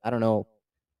 Like, I don't know.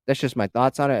 That's just my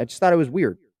thoughts on it. I just thought it was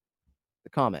weird, the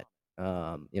comment.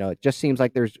 It just seems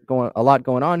like there's a lot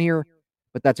going on here,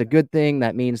 but that's a good thing.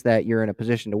 That means that you're in a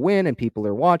position to win and people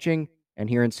are watching. And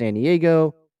here in San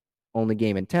Diego, only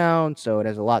game in town, so it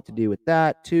has a lot to do with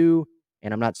that too.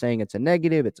 And I'm not saying it's a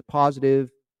negative, it's a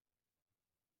positive.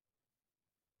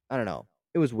 I don't know.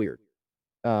 It was weird.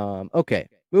 Okay,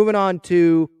 moving on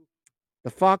to the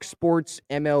Fox Sports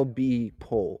MLB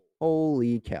poll.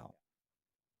 Holy cow.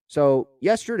 So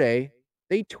yesterday,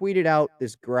 they tweeted out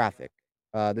this graphic,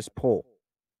 this poll.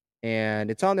 And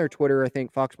it's on their Twitter, I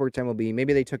think, Fox Sports MLB.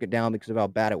 Maybe they took it down because of how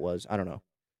bad it was. I don't know.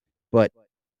 But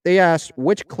they asked,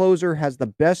 which closer has the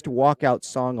best walkout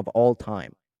song of all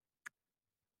time?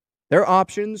 Their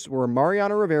options were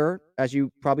Mariano Rivera, as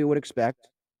you probably would expect,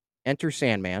 Enter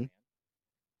Sandman,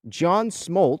 John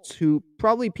Smoltz, who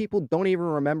probably people don't even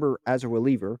remember as a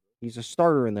reliever. He's a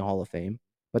starter in the Hall of Fame,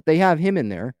 but they have him in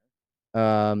there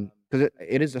because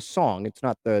it is a song. It's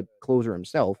not the closer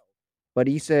himself. But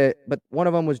one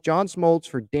of them was John Smoltz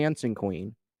for Dancing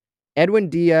Queen, Edwin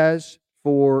Diaz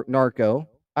for Narco.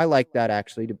 I like that,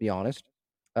 actually, to be honest.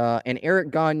 And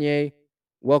Eric Gagne,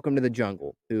 Welcome to the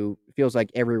Jungle, who feels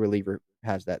like every reliever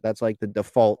has that. That's like the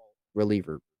default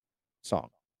reliever song.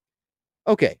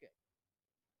 Okay.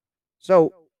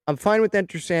 So I'm fine with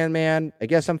Enter Sandman. I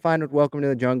guess I'm fine with Welcome to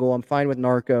the Jungle. I'm fine with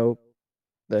Narco.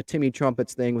 The Timmy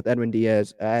Trumpets thing with Edwin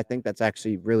Diaz. I think that's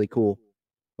actually really cool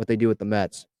what they do with the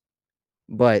Mets.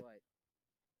 But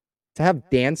to have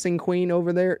Dancing Queen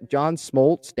over there, John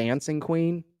Smoltz, Dancing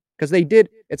Queen, because they did,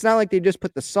 it's not like they just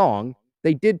put the song,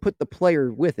 they did put the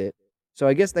player with it. So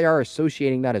I guess they are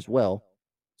associating that as well.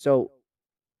 So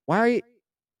why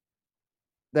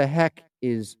the heck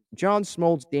is John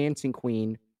Smoltz, Dancing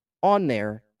Queen on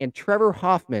there and Trevor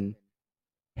Hoffman,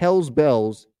 Hell's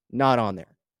Bells, not on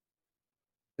there?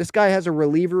 This guy has a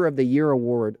Reliever of the Year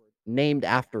award named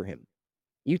after him.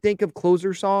 You think of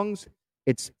closer songs,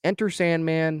 it's Enter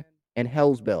Sandman and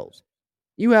Hell's Bells.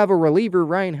 You have a reliever,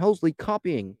 Ryan Helsley,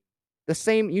 copying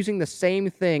using the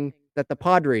same thing that the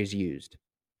Padres used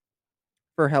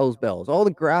for Hell's Bells. All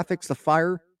the graphics, the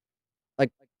fire,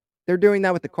 like they're doing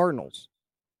that with the Cardinals.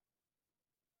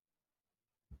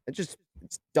 It's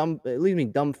dumb. It leaves me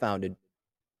dumbfounded.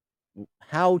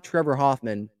 How Trevor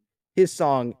Hoffman, his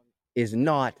song is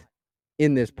not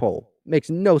in this poll. Makes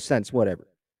no sense, whatever.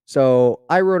 So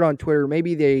I wrote on Twitter,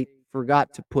 maybe they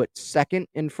forgot to put second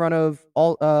in front of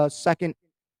second.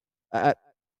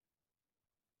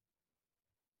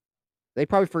 They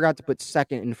probably forgot to put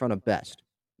second in front of best.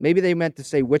 Maybe they meant to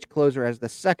say which closer has the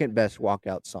second best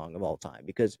walkout song of all time.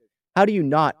 Because how do you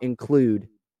not include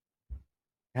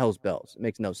Hell's Bells? It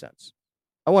makes no sense.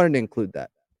 I wanted to include that.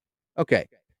 Okay.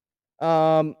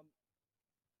 I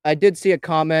did see a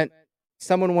comment.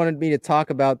 Someone wanted me to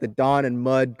talk about the Don and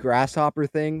Mud grasshopper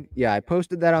thing. Yeah, I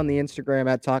posted that on the Instagram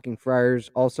at Talking Friars,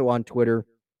 also on Twitter.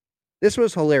 This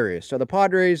was hilarious. So the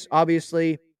Padres,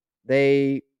 obviously,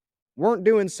 they weren't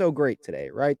doing so great today,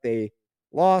 right? They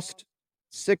lost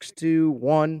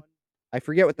 6-1. I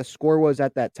forget what the score was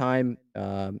at that time.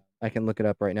 I can look it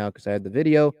up right now because I had the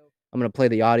video. I'm going to play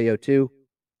the audio too.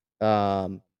 But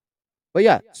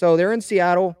yeah, so they're in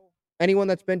Seattle. Anyone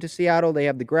that's been to Seattle, they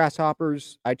have the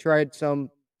grasshoppers. I tried some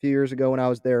a few years ago when I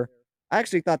was there. I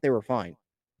actually thought they were fine.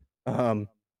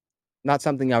 Not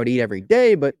something I would eat every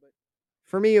day, but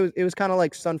for me, it was kind of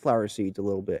like sunflower seeds a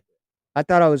little bit. I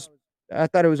thought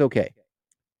it was okay.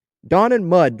 Don and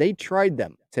Mud, they tried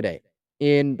them today.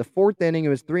 In the fourth inning, it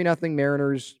was 3-0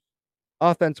 Mariners.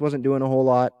 Offense wasn't doing a whole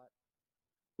lot.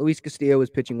 Luis Castillo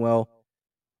was pitching well.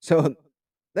 So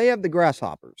they have the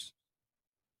grasshoppers.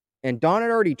 And Don had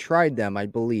already tried them, I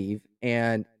believe.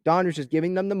 And Don was just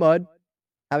giving them the Mud,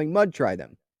 having Mud try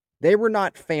them. They were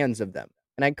not fans of them.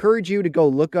 And I encourage you to go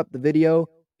look up the video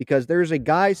because there's a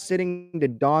guy sitting to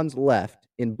Don's left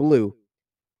in blue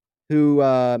who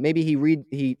maybe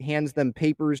he hands them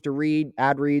papers to read,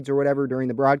 ad reads or whatever during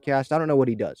the broadcast. I don't know what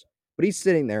he does. But he's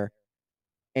sitting there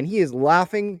and he is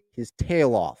laughing his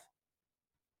tail off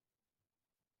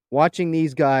watching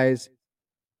these guys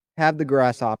have the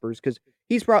grasshoppers because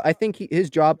his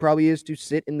job probably is to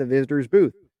sit in the visitor's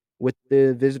booth with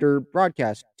the visitor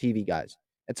broadcast TV guys.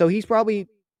 And so he's probably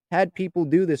had people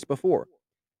do this before.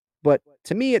 But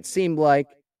to me, it seemed like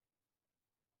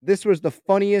this was the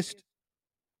funniest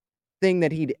thing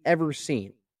that he'd ever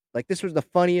seen. Like, this was the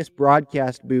funniest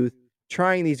broadcast booth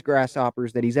trying these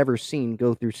grasshoppers that he's ever seen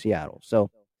go through Seattle.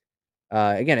 So,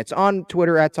 again, it's on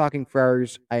Twitter at Talking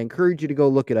Friars. I encourage you to go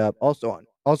look it up. Also on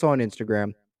also on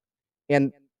Instagram.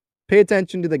 And pay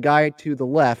attention to the guy to the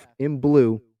left in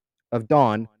blue of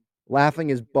Don laughing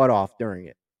his butt off during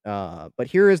it. But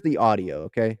here is the audio,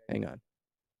 okay? Hang on.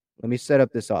 Let me set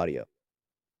up this audio.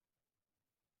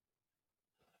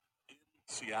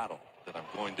 Seattle that I'm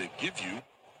going to give you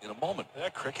in a moment. Yeah,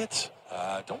 crickets?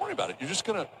 Don't worry about it. You're just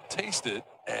going to taste it,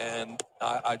 and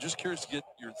I'm just curious to get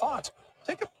your thoughts.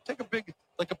 Take a big,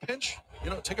 like a pinch,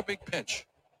 take a big pinch,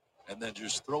 and then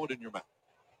just throw it in your mouth.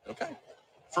 Okay?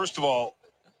 First of all,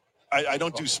 I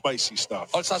don't do spicy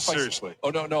stuff. Oh, it's not spicy. Seriously. Oh,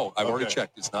 no. I've already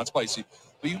checked. It's not spicy.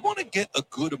 But you want to get a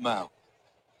good amount.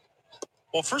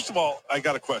 Well, first of all, I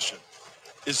got a question.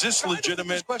 Is this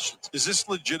legitimate? Is this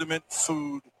legitimate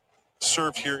food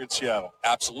served here in Seattle?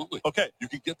 Absolutely. Okay. You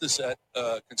can get this at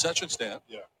a concession stand.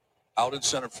 Yeah. Out in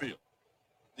center field.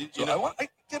 I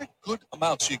get a good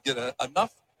amount so you get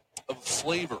enough of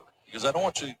flavor, because I don't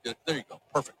want you to get, there you go.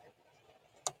 Perfect.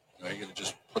 You're going to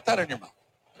just put that in your mouth.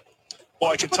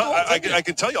 Well, I can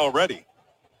tell you already.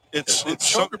 It's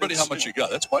show everybody how much you got.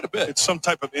 That's quite a bit. It's some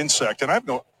type of insect, and I have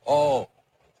no. Oh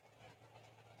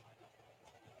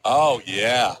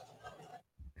yeah.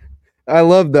 I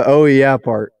love the oh yeah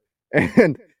part.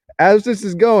 And as this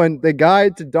is going, the guy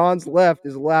to Don's left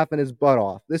is laughing his butt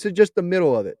off. This is just the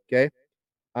middle of it, okay?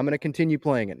 I'm going to continue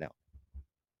playing it now.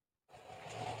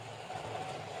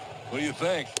 What do you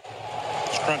think?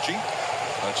 It's crunchy.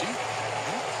 Crunchy?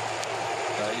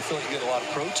 You feel like you get a lot of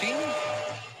protein?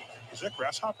 Is that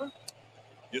grasshopper?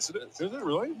 Yes, it is. Is it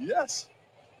really? Yes.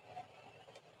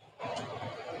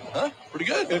 Huh? Pretty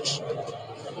good.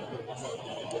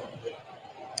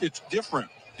 It's different.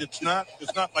 It's not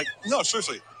like, no,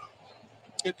 seriously.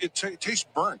 It tastes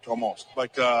burnt almost.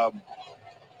 Like, it's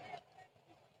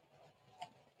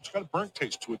got a burnt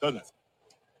taste to it, doesn't it?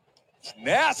 It's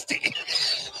nasty.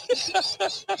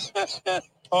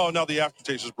 Oh, no, the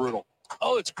aftertaste is brutal.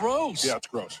 Oh, it's gross. Yeah, it's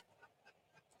gross.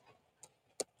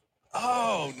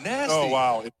 Oh, nasty. Oh,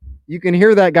 wow. You can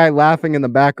hear that guy laughing in the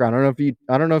background. I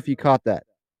don't know if you caught that.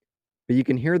 But you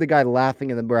can hear the guy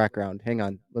laughing in the background. Hang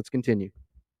on. Let's continue.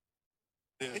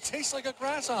 It tastes like a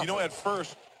grasshopper. You know, at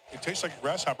first, it tastes like a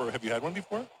grasshopper. Have you had one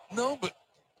before? No, but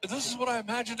this is what I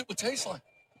imagined it would taste like.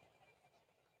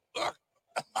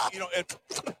 You know,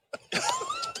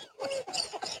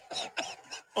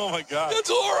 oh my God, that's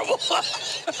horrible.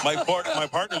 my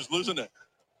partner's losing it.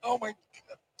 Oh my,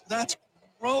 that's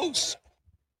gross.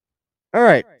 All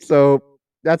right, so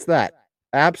that's that.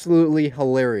 Absolutely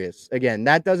hilarious. Again,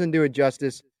 that doesn't do it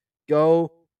justice.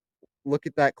 Go look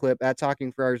at that clip at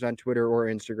Talking Friars on Twitter or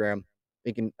Instagram.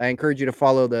 I encourage you to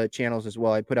follow the channels as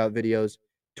well. I put out videos.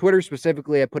 Twitter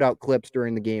specifically, I put out clips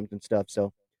during the games and stuff. So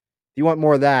if you want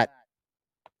more of that,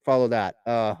 follow that.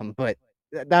 But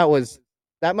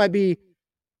that might be,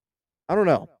 I don't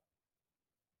know.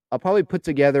 I'll probably put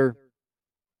together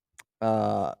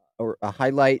or a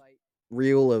highlight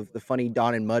reel of the funny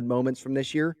Don and Mud moments from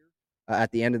this year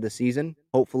at the end of the season.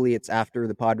 Hopefully it's after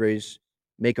the Padres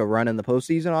make a run in the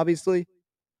postseason, obviously.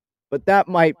 But that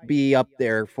might be up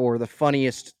there for the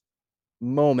funniest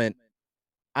moment,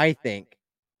 I think,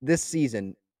 this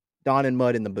season, Don and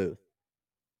Mud in the booth.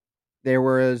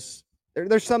 There's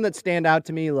some that stand out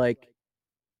to me, like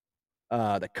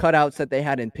the cutouts that they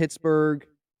had in Pittsburgh.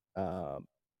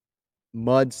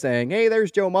 Mud saying, "Hey,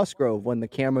 there's Joe Musgrove," when the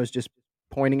camera's just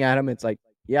pointing at him. It's like,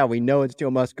 yeah, we know it's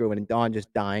Joe Musgrove, and Don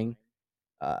just dying.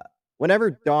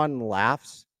 Whenever Don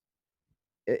laughs,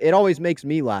 it always makes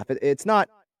me laugh. It's not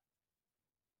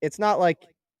like,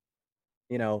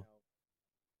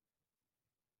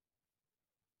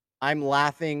 I'm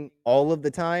laughing all of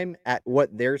the time at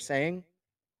what they're saying.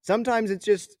 Sometimes it's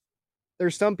just,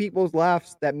 there's some people's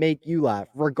laughs that make you laugh.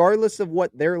 Regardless of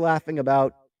what they're laughing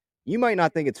about, you might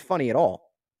not think it's funny at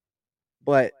all.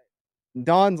 But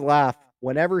Don's laugh,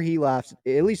 whenever he laughs,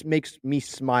 it at least makes me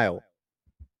smile.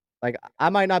 Like, I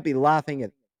might not be laughing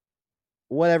at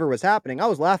whatever was happening. I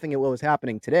was laughing at what was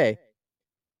happening today.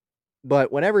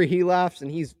 But whenever he laughs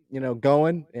and he's,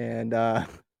 going and,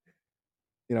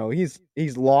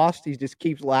 he's lost, he just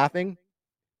keeps laughing.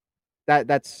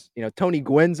 That's Tony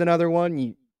Gwynn's another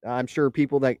one. I'm sure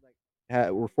people that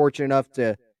were fortunate enough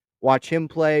to watch him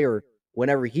play, or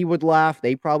whenever he would laugh,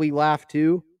 they probably laughed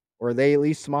too, or they at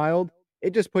least smiled.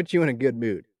 It just puts you in a good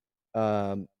mood.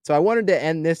 So I wanted to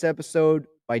end this episode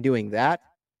by doing that,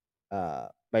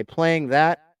 by playing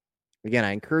that. Again,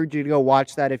 I encourage you to go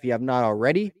watch that if you have not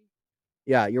already.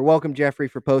 Yeah, you're welcome, Jeffrey,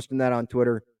 for posting that on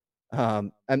Twitter.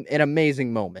 An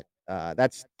amazing moment.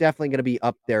 That's definitely going to be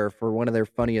up there for one of their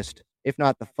funniest, if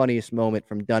not the funniest moment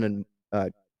from Don and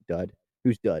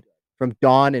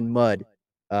Mud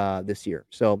this year.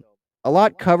 So a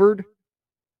lot covered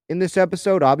in this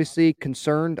episode. Obviously,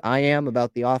 concerned I am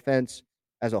about the offense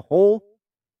as a whole.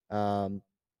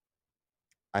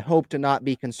 I hope to not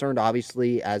be concerned,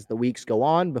 obviously, as the weeks go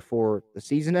on before the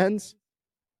season ends.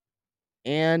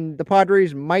 And the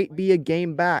Padres might be a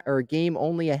game back or a game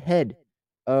only ahead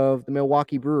of the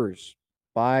Milwaukee Brewers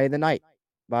by the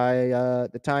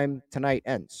time tonight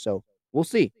ends. So we'll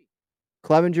see.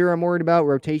 Clevenger, I'm worried about.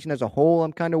 Rotation as a whole,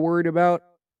 I'm kind of worried about.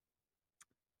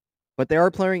 But they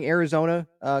are playing Arizona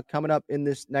coming up in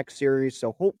this next series.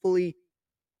 So hopefully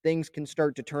things can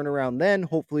start to turn around then.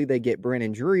 Hopefully they get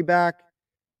Brandon Drury back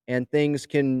and things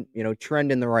can,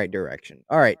 trend in the right direction.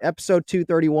 All right, episode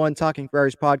 231, Talking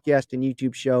Friars podcast and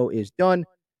YouTube show is done.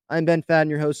 I'm Ben Fadden,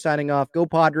 your host, signing off. Go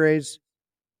Padres.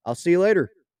 I'll see you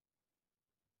later.